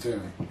important to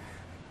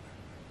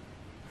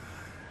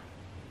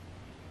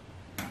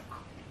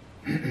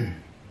him.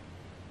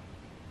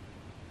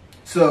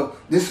 So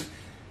this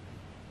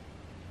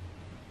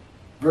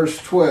verse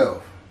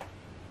 12.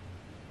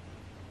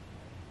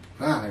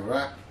 Finally,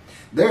 right?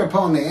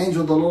 Thereupon the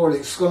angel of the Lord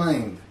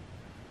exclaimed,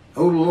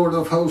 O Lord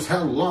of hosts,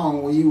 how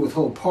long will you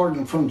withhold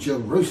pardon from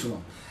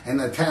Jerusalem and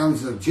the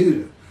towns of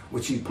Judah,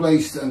 which you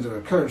placed under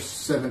a curse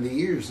 70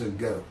 years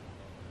ago?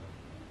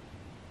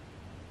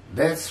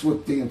 That's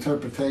what the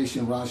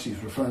interpretation Rashi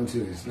is referring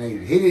to is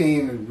needed. He didn't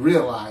even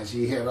realize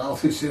he had all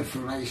this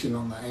information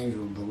on the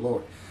angel of the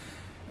Lord.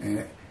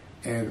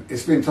 And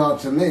it's been taught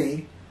to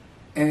me.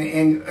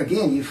 And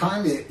again, you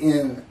find it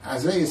in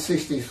Isaiah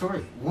 63,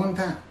 one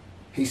time.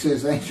 He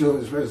says, angel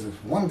is risen.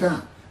 One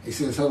time, he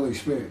says, Holy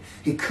Spirit.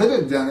 He could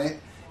have done it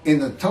in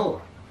the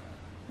Torah.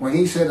 When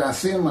he said, I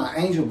send my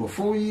angel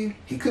before you,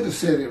 he could have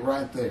said it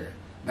right there.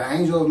 The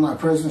angel of my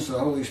presence, the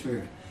Holy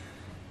Spirit.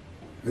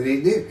 But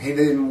he didn't. He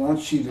didn't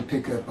want you to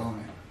pick up on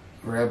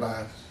it.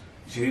 Rabbis,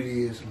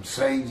 Judaism,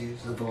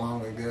 sages of the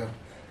long ago.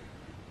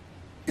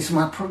 It's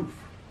my proof.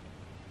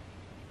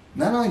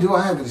 Not only do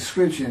I have a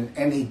description,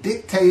 and he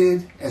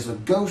dictated as a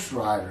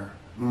ghostwriter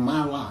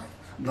my life,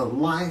 the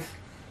life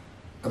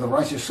of the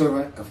righteous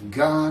servant of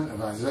God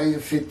of Isaiah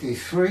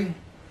 53.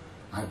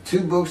 I have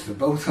 2 books, they're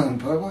both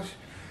unpublished.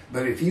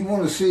 But if you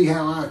want to see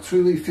how I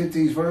truly fit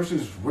these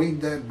verses, read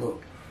that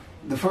book.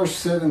 The first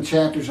 7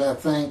 chapters, I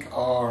think,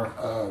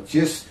 are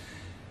just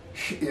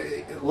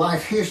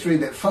life history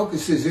that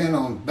focuses in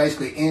on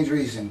basically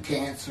injuries and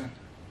cancer.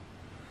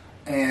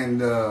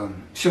 And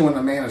showing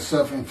a man of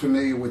suffering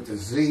familiar with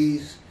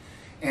disease.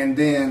 And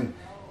then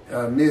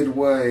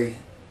midway,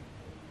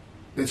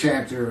 the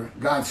chapter,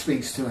 God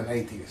speaks to an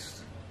atheist.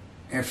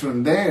 And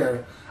from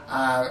there,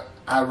 I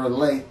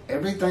relate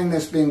everything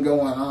that's been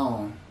going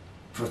on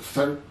for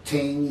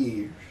 13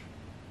 years.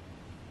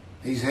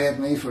 He's had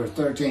me for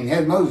 13. He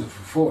had Moses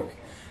for 40.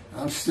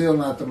 I'm still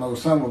not the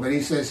most humble, but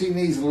he says he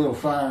needs a little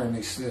fire in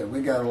me still.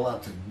 We got a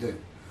lot to do.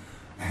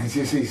 And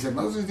he said,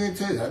 Moses did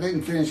too. I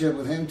didn't finish up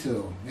with him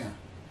till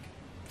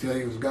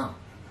he was gone.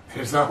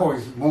 There's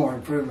always more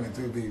improvement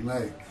to be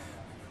made,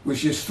 which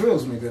just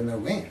thrills me to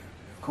no end,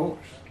 of course.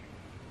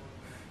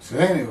 So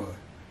anyway,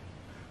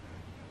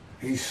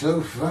 he's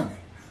so funny.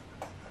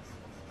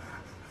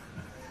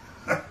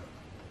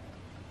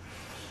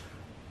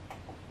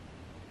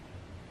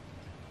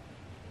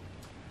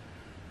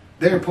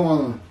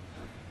 Thereupon,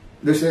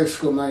 this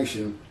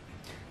exclamation,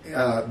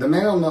 the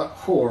man on the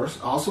horse,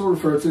 also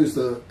referred to as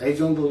the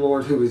angel of the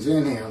Lord who is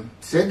in him,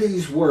 said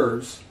these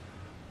words,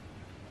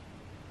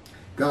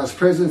 God's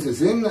presence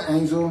is in the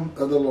angel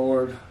of the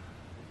Lord.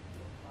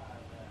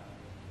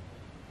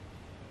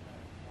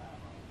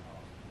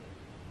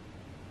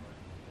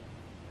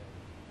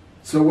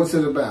 So what's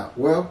it about?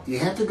 Well, you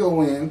have to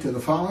go into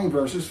the following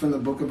verses from the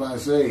book of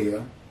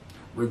Isaiah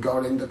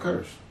regarding the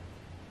curse.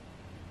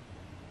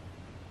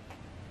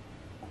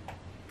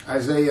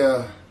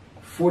 Isaiah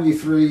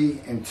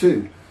 43 and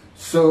 2.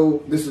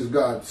 So, this is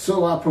God.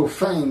 So I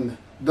profaned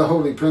the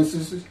holy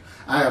princesses.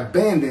 I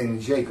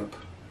abandoned Jacob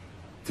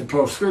to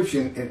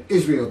proscription and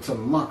Israel to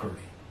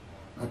mockery.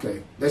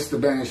 Okay, that's the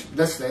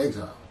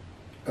exile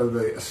of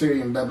the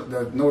Assyrian,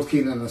 the North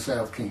Kingdom and the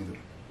South Kingdom.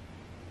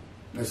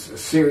 That's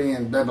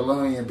Assyrian,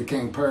 Babylonian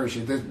became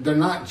Persian. They're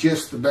not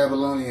just the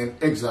Babylonian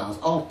exiles.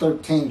 All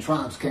 13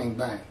 tribes came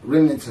back,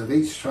 remnants of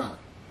each tribe.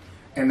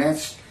 And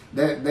that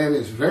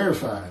is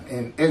verified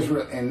in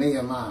Ezra and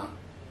Nehemiah.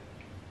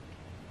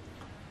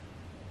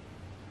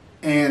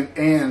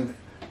 And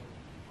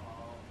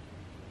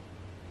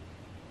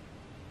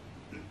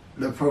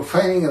the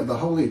profaning of the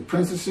holy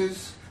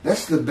princesses,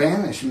 that's the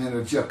banishment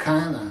of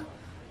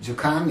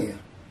Jeconiah,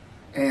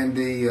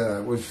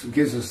 and which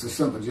gives us the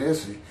son of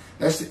Jesse.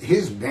 That's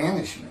his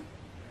banishment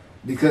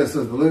because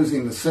of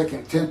losing the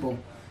second temple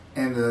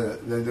and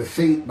the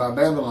defeat by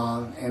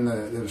Babylon, and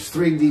there was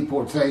 3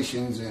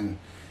 deportations and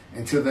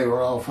until they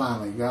were all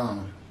finally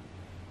gone.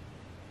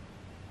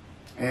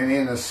 And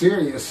in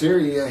Assyria,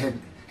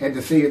 had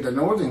defeated the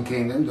northern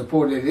kingdom,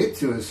 deported it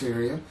to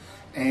Assyria,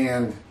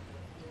 and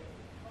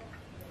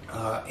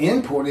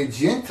imported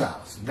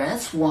Gentiles.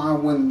 That's why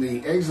when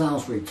the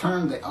exiles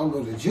return, they all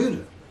go to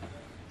Judah.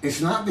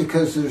 It's not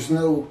because there's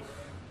no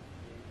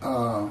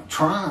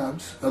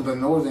tribes of the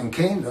northern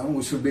kingdom,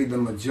 which would be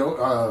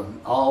the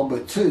all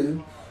but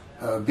 2.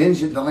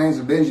 The lands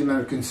of Benjamin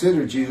are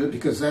considered Judah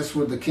because that's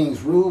where the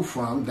kings rule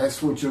from.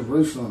 That's where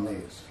Jerusalem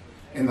is,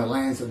 in the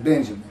lands of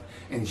Benjamin.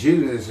 And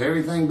Judah is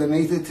everything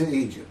beneath it to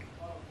Egypt.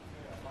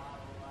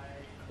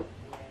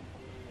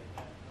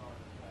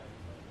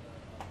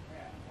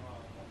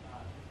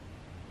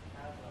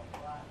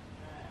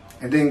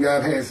 And then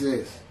God has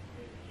this.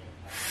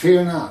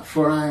 Fear not,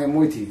 for I am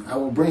with you. I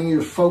will bring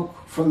your folk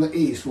from the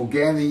east, will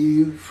gather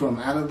you from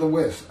out of the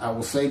west. I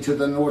will say to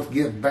the north,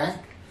 give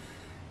back,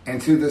 and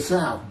to the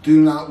south,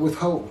 do not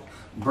withhold.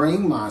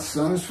 Bring my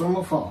sons from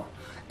afar,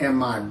 and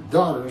my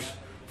daughters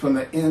from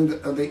the end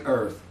of the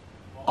earth.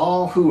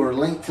 All who are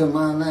linked to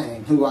my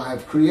name, who I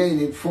have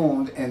created,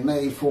 formed, and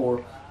made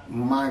for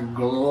my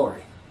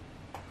glory.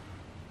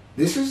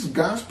 This is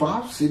God's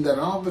prophecy that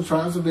all the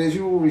tribes of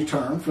Israel will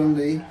return from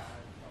the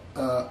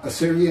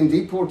Assyrian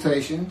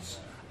deportations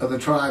of the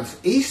tribes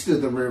east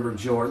of the river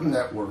Jordan,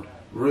 that were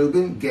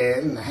Reuben, Gad,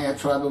 and the half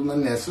tribe of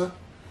Manasseh,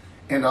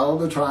 and all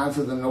the tribes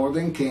of the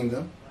northern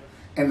kingdom,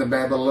 and the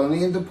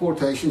Babylonian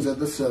deportations of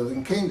the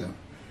southern kingdom.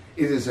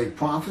 It is a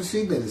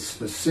prophecy that is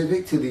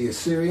specific to the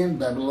Assyrian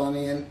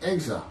Babylonian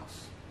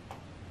exiles.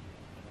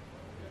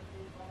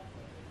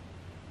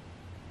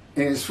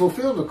 And it's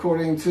fulfilled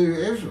according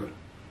to Ezra.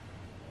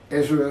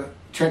 Ezra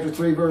chapter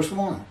 3 verse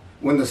 1.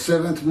 When the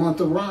 7th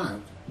month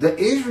arrived, the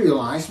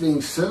Israelites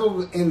being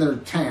settled in their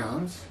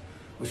towns,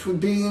 which would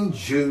be in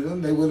Judah,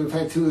 they would have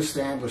had to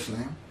establish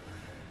them,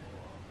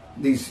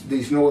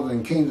 these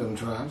northern kingdom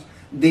tribes,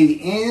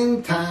 the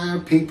entire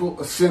people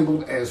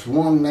assembled as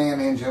one man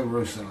in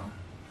Jerusalem.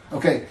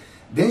 Okay,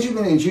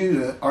 Benjamin and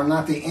Judah are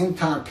not the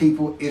entire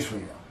people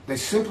Israel. They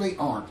simply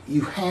aren't.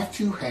 You have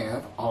to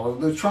have all of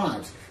the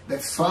tribes.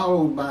 That's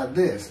followed by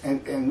this.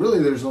 And really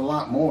there's a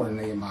lot more in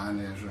Nehemiah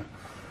and Ezra.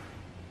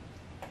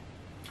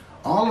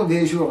 All of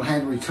Israel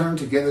had returned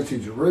together to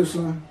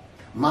Jerusalem,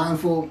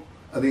 mindful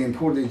of the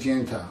imported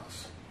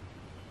Gentiles.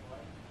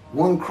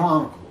 1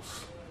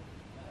 Chronicles,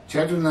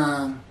 chapter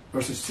 9,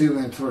 verses 2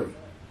 and 3.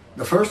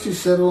 The first to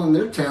settle in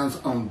their towns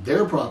on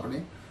their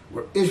property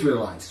were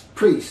Israelites,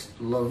 priests,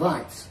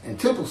 Levites, and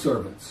temple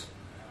servants,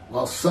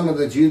 while some of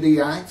the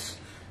Judaites,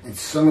 and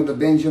some of the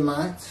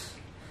Benjamites,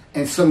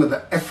 and some of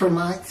the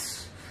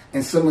Ephraimites,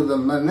 and some of the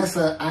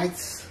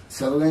Manasseites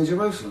settled in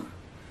Jerusalem.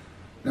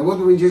 Now what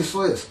do we just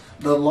list?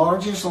 The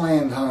largest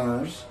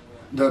landowners,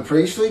 the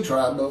priestly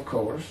tribe, of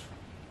course,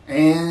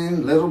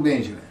 and little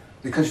Benjamin,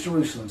 because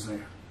Jerusalem's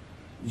there.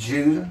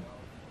 Judah,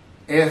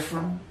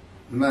 Ephraim,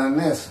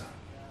 Manasseh,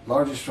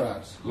 largest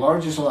tribes,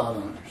 largest lot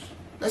owners.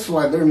 That's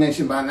why they're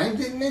mentioned by name.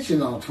 Didn't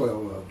mention all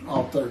 12 of them,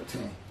 all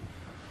 13.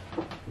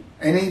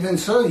 And even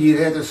so, you'd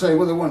have to say,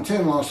 well, there weren't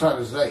 10 lost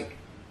tribes, 8.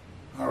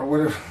 Or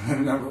whatever the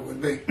number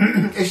would be.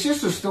 It's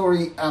just a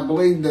story, I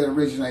believe, that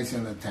originates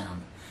in the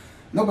town.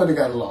 Nobody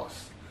got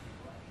lost.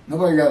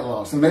 Nobody got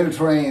lost. The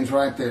Mediterranean's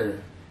right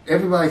there.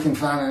 Everybody can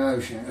find an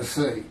ocean, a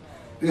sea.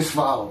 Just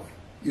follow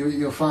it.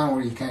 You'll find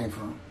where you came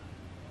from.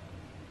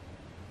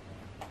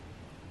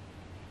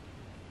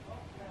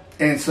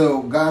 And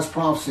so God's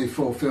prophecy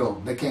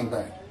fulfilled. They came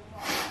back.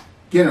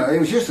 You know, it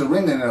was just a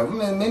remnant of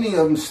them, and many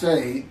of them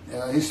stayed.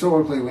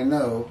 Historically, we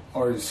know,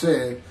 or it's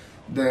said,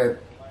 that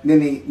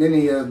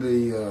many of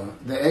the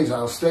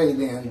exiles stayed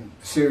in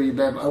Syria,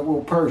 Babylon,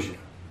 well, Persia,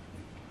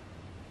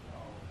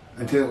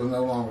 until it was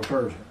no longer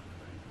Persia.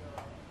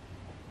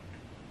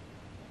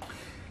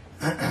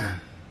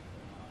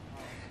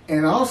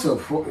 And also,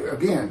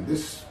 again,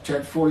 this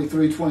chapter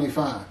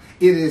 43:25.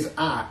 It is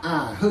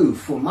I who,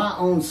 for my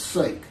own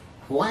sake,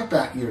 wipe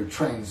out your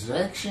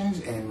transactions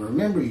and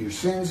remember your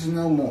sins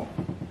no more.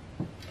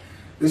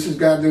 This is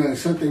God doing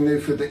something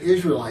new for the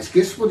Israelites.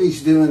 Guess what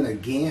he's doing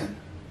again?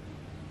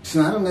 It's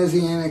not a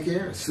messianic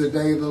era. It's the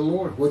day of the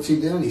Lord. What's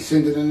he doing? He's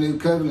sending a new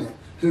covenant.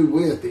 Who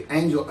with? The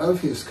angel of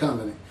his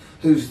covenant.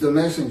 Who's the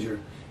messenger?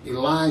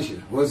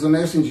 Elijah. What does the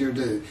messenger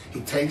do?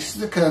 He takes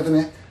the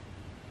covenant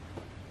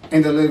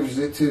and delivers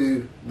it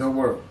to the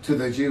world, to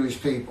the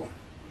Jewish people.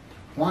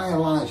 Why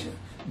Elijah?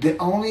 The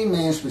only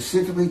man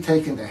specifically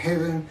taken to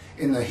heaven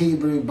in the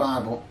Hebrew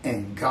Bible,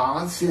 and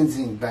God sends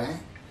him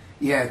back?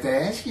 You have to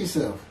ask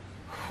yourself,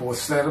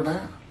 what's that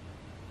about?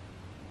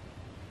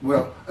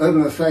 Well, other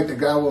than the fact that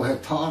God will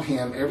have taught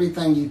him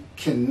everything you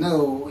can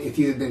know if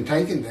you had been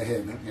taken to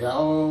heaven,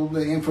 all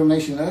the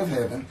information of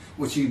heaven,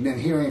 which you've been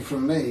hearing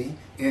from me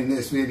in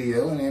this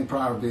video and in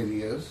prior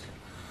videos.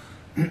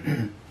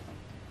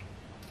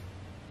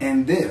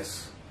 And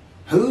this,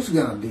 who's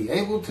going to be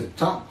able to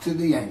talk to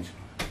the angel?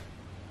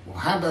 Well,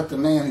 how about the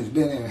man who's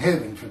been in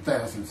heaven for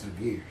thousands of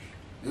years?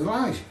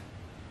 Elijah.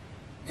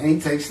 And he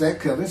takes that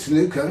covenant, it's a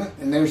new covenant,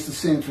 and there's the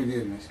sin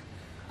forgiveness.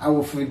 I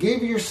will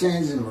forgive your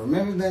sins and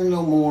remember them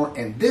no more,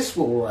 and this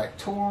will write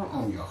Torah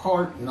on your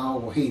heart, and all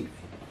will heed it.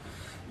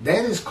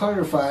 That is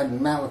clarified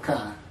in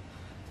Malachi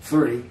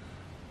 3.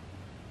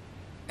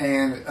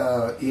 And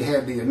you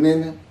have the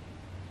amendment.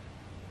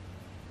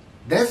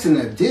 That's in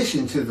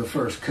addition to the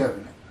first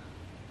covenant.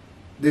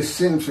 This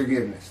sin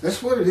forgiveness.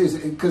 That's what it is.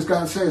 Because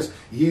God says,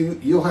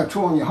 you'll have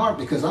Torah on your heart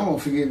because I'm going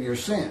to forgive your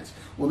sins.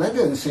 Well, that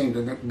doesn't seem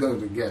to go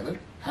together.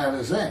 How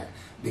does that?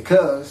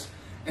 Because,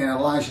 and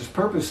Elijah's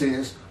purpose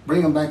is,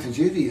 bring them back to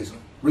Judaism.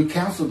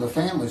 Recounsel the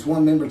families,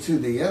 one member to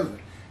the other.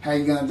 How are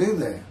you going to do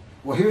that?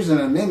 Well, here's an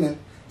amendment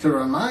to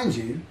remind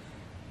you,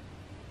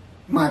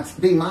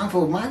 be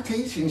mindful of my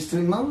teachings to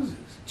Moses.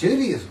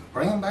 Judaism,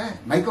 bring them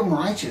back. Make them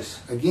righteous.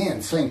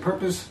 Again, same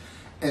purpose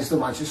as the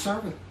righteous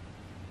servant.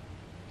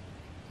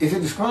 If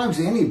it describes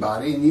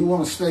anybody and you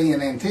want to stay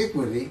in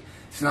antiquity,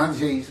 it's not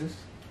Jesus.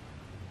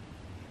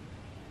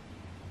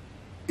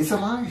 It's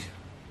Elijah.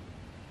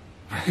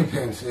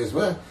 Rambam says,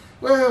 well,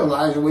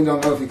 Elijah, we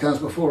don't know if he comes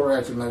before or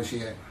after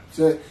Moshiach.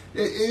 So it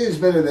is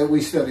better that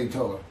we study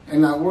Torah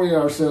and not worry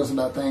ourselves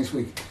about things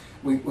we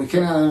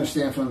cannot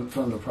understand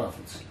from the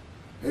prophets.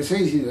 It's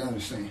easy to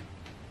understand.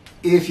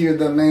 If you're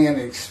the man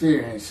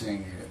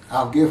experiencing it,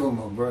 I'll give him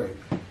a break.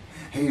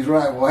 He's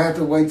right. We'll have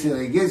to wait till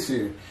he gets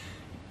here.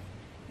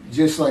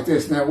 Just like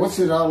this. Now, what's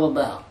it all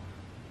about?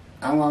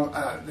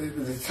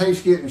 The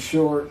tape's getting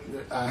short.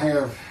 I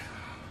have...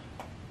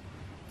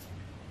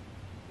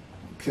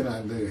 What can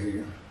I do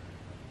here?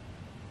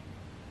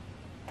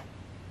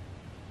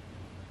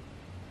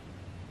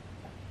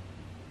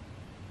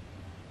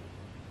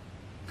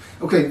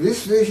 Okay,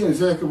 this vision of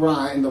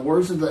Zechariah in the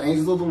words of the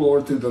angel of the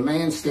Lord through the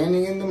man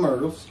standing in the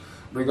myrtles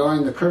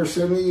regarding the curse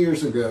 70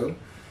 years ago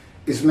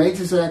is made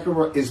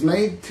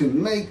to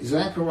make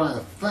Zechariah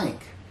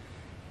think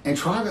and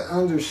try to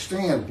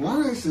understand,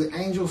 why is the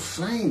angel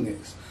saying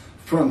this?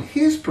 From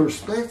his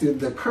perspective,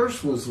 the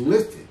curse was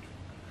lifted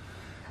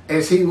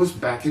as he was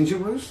back in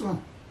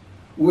Jerusalem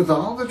with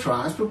all the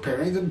tribes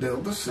preparing to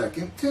build the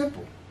second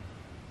temple.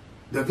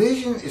 The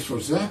vision is for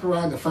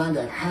Zechariah to find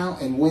out how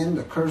and when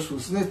the curse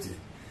was lifted.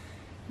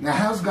 Now,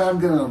 how's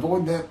God going to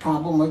avoid that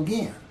problem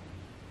again?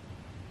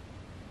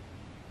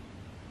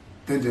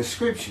 The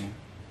description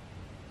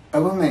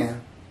of a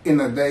man in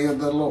the day of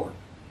the Lord.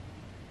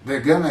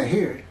 They're going to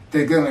hear it.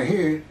 They're going to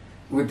hear it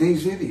with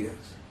these videos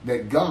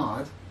that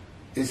God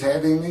is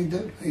having me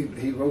do.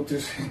 He wrote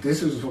this.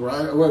 This is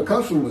right. Well, it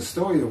comes from the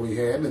story that we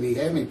had, but he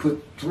had me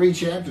put 3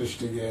 chapters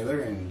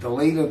together and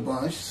delete a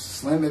bunch,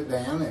 slim it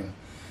down, and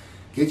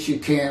get your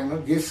camera,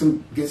 get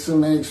some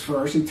eggs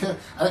first.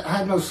 I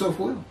have no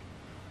self-will.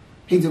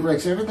 He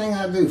directs everything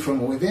I do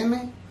from within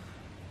me,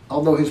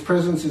 although his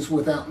presence is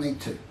without me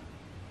too.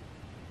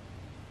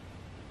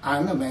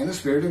 I'm the man the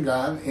Spirit of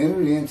God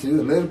entered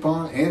into, lit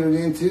upon, entered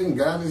into, and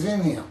God is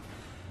in him.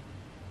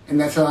 And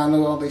that's how I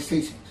know all these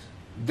teachings.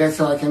 That's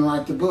how I can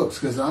write the books,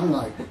 because I'm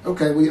like,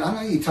 okay, I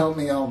know you taught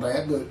me all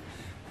that, but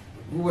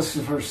what's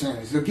the first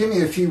sentence? So give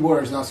me a few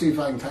words and I'll see if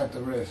I can type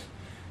the rest.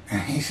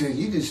 And he said,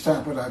 you just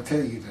type what I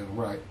tell you to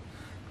write.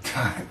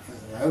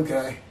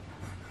 Okay.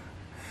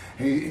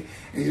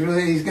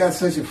 He's got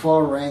such a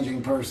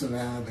far-ranging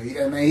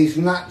personality. I mean, he's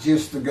not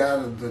just the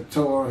God of the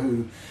Torah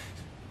who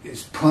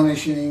is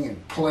punishing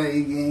and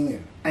plaguing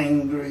and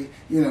angry.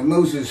 You know,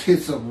 Moses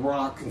hits a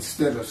rock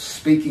instead of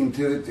speaking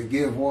to it to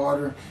give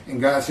water. And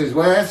God says,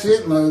 well, that's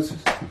it,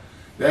 Moses.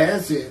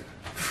 That's it.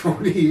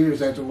 40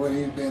 years after what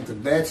he's been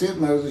through. That's it,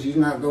 Moses. You're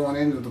not going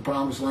into the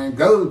promised land.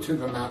 Go to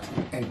the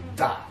mountain and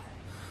die.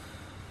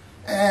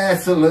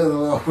 That's a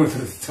little over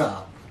the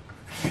top.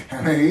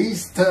 I mean,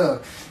 he's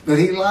tough, but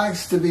he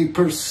likes to be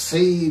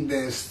perceived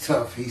as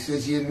tough. He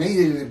says you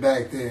needed it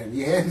back then.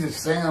 You had to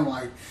sound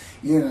like,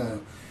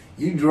 you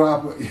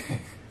drop it.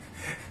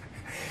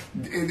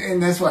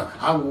 And that's why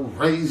I will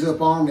raise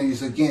up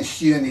armies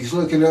against you. And he's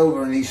looking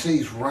over and he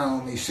sees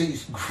Rome, he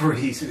sees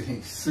Greece, and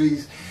he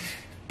sees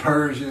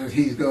Persia.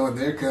 He's going,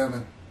 they're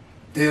coming.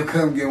 They'll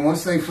come again.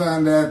 Once they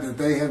find out that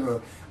they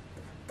have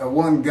a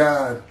one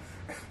God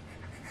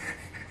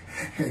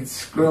and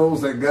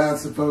scrolls that God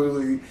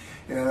supposedly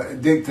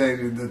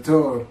dictated, the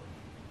Torah.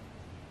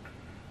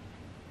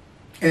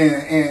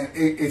 And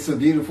it's a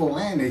beautiful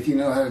land if you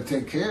know how to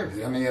take care of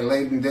it. I mean, it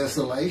laid in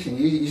desolation.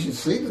 You should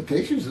see the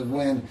pictures of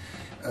when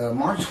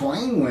Mark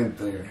Twain went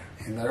there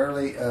in the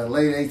late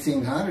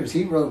 1800s.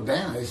 He wrote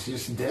down, it's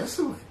just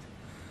desolate.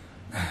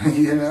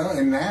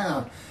 And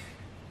now,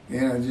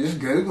 just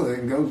Google it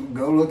and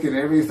go look at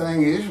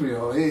everything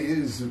Israel. It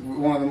is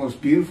one of the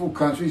most beautiful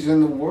countries in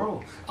the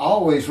world.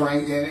 Always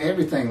ranked in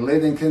everything,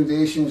 living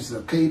conditions,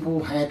 the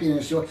people,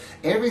 happiness, joy.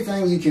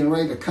 Everything you can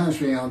rate a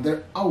country on,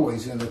 they're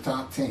always in the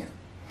top 10.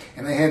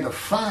 And they had the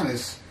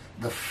finest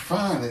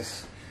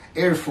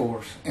Air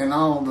Force in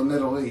all the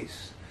Middle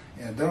East.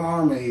 Their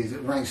armies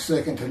ranked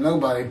second to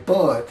nobody,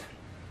 but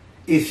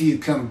if you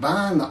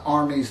combine the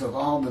armies of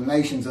all the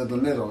nations of the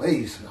Middle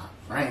East,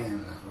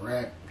 Iran,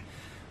 Iraq,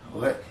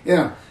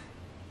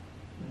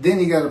 then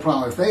you got a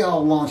problem. If they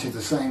all launch at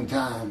the same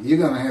time, you're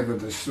going to have a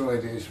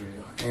destroyed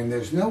Israel. And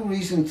there's no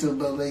reason to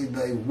believe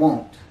they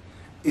won't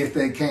if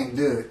they can't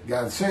do it.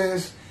 God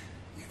says,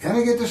 you're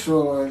going to get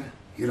destroyed.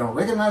 You don't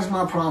recognize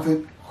my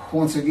prophet.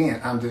 Once again,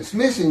 I'm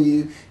dismissing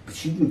you,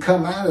 but you can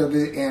come out of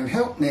it and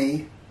help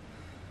me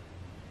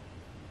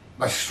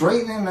by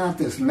straightening out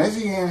this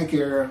messianic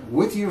era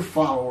with your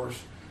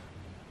followers.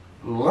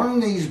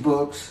 Learn these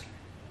books,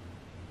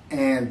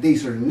 and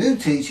these are new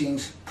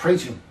teachings.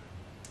 Preach them.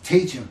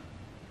 Teach them.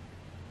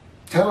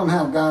 Tell them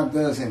how God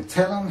does, and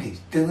tell them he's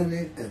doing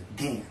it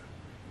again.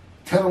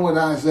 Tell them what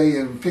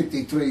Isaiah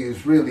 53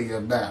 is really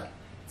about.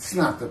 It's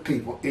not the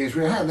people of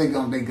Israel. How are they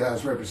going to be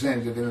God's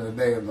representative in the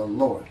day of the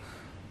Lord?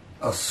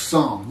 A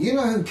song. You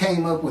know who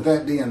came up with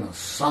that being a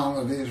song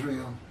of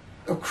Israel?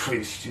 A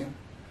Christian.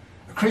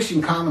 A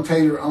Christian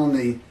commentator on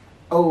the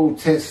Old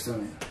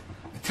Testament.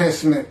 The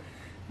Testament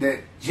that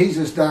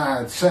Jesus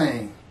died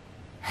saying,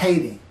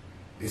 hating.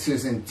 It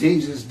says, and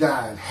Jesus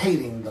died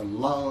hating the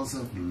laws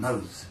of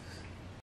Moses.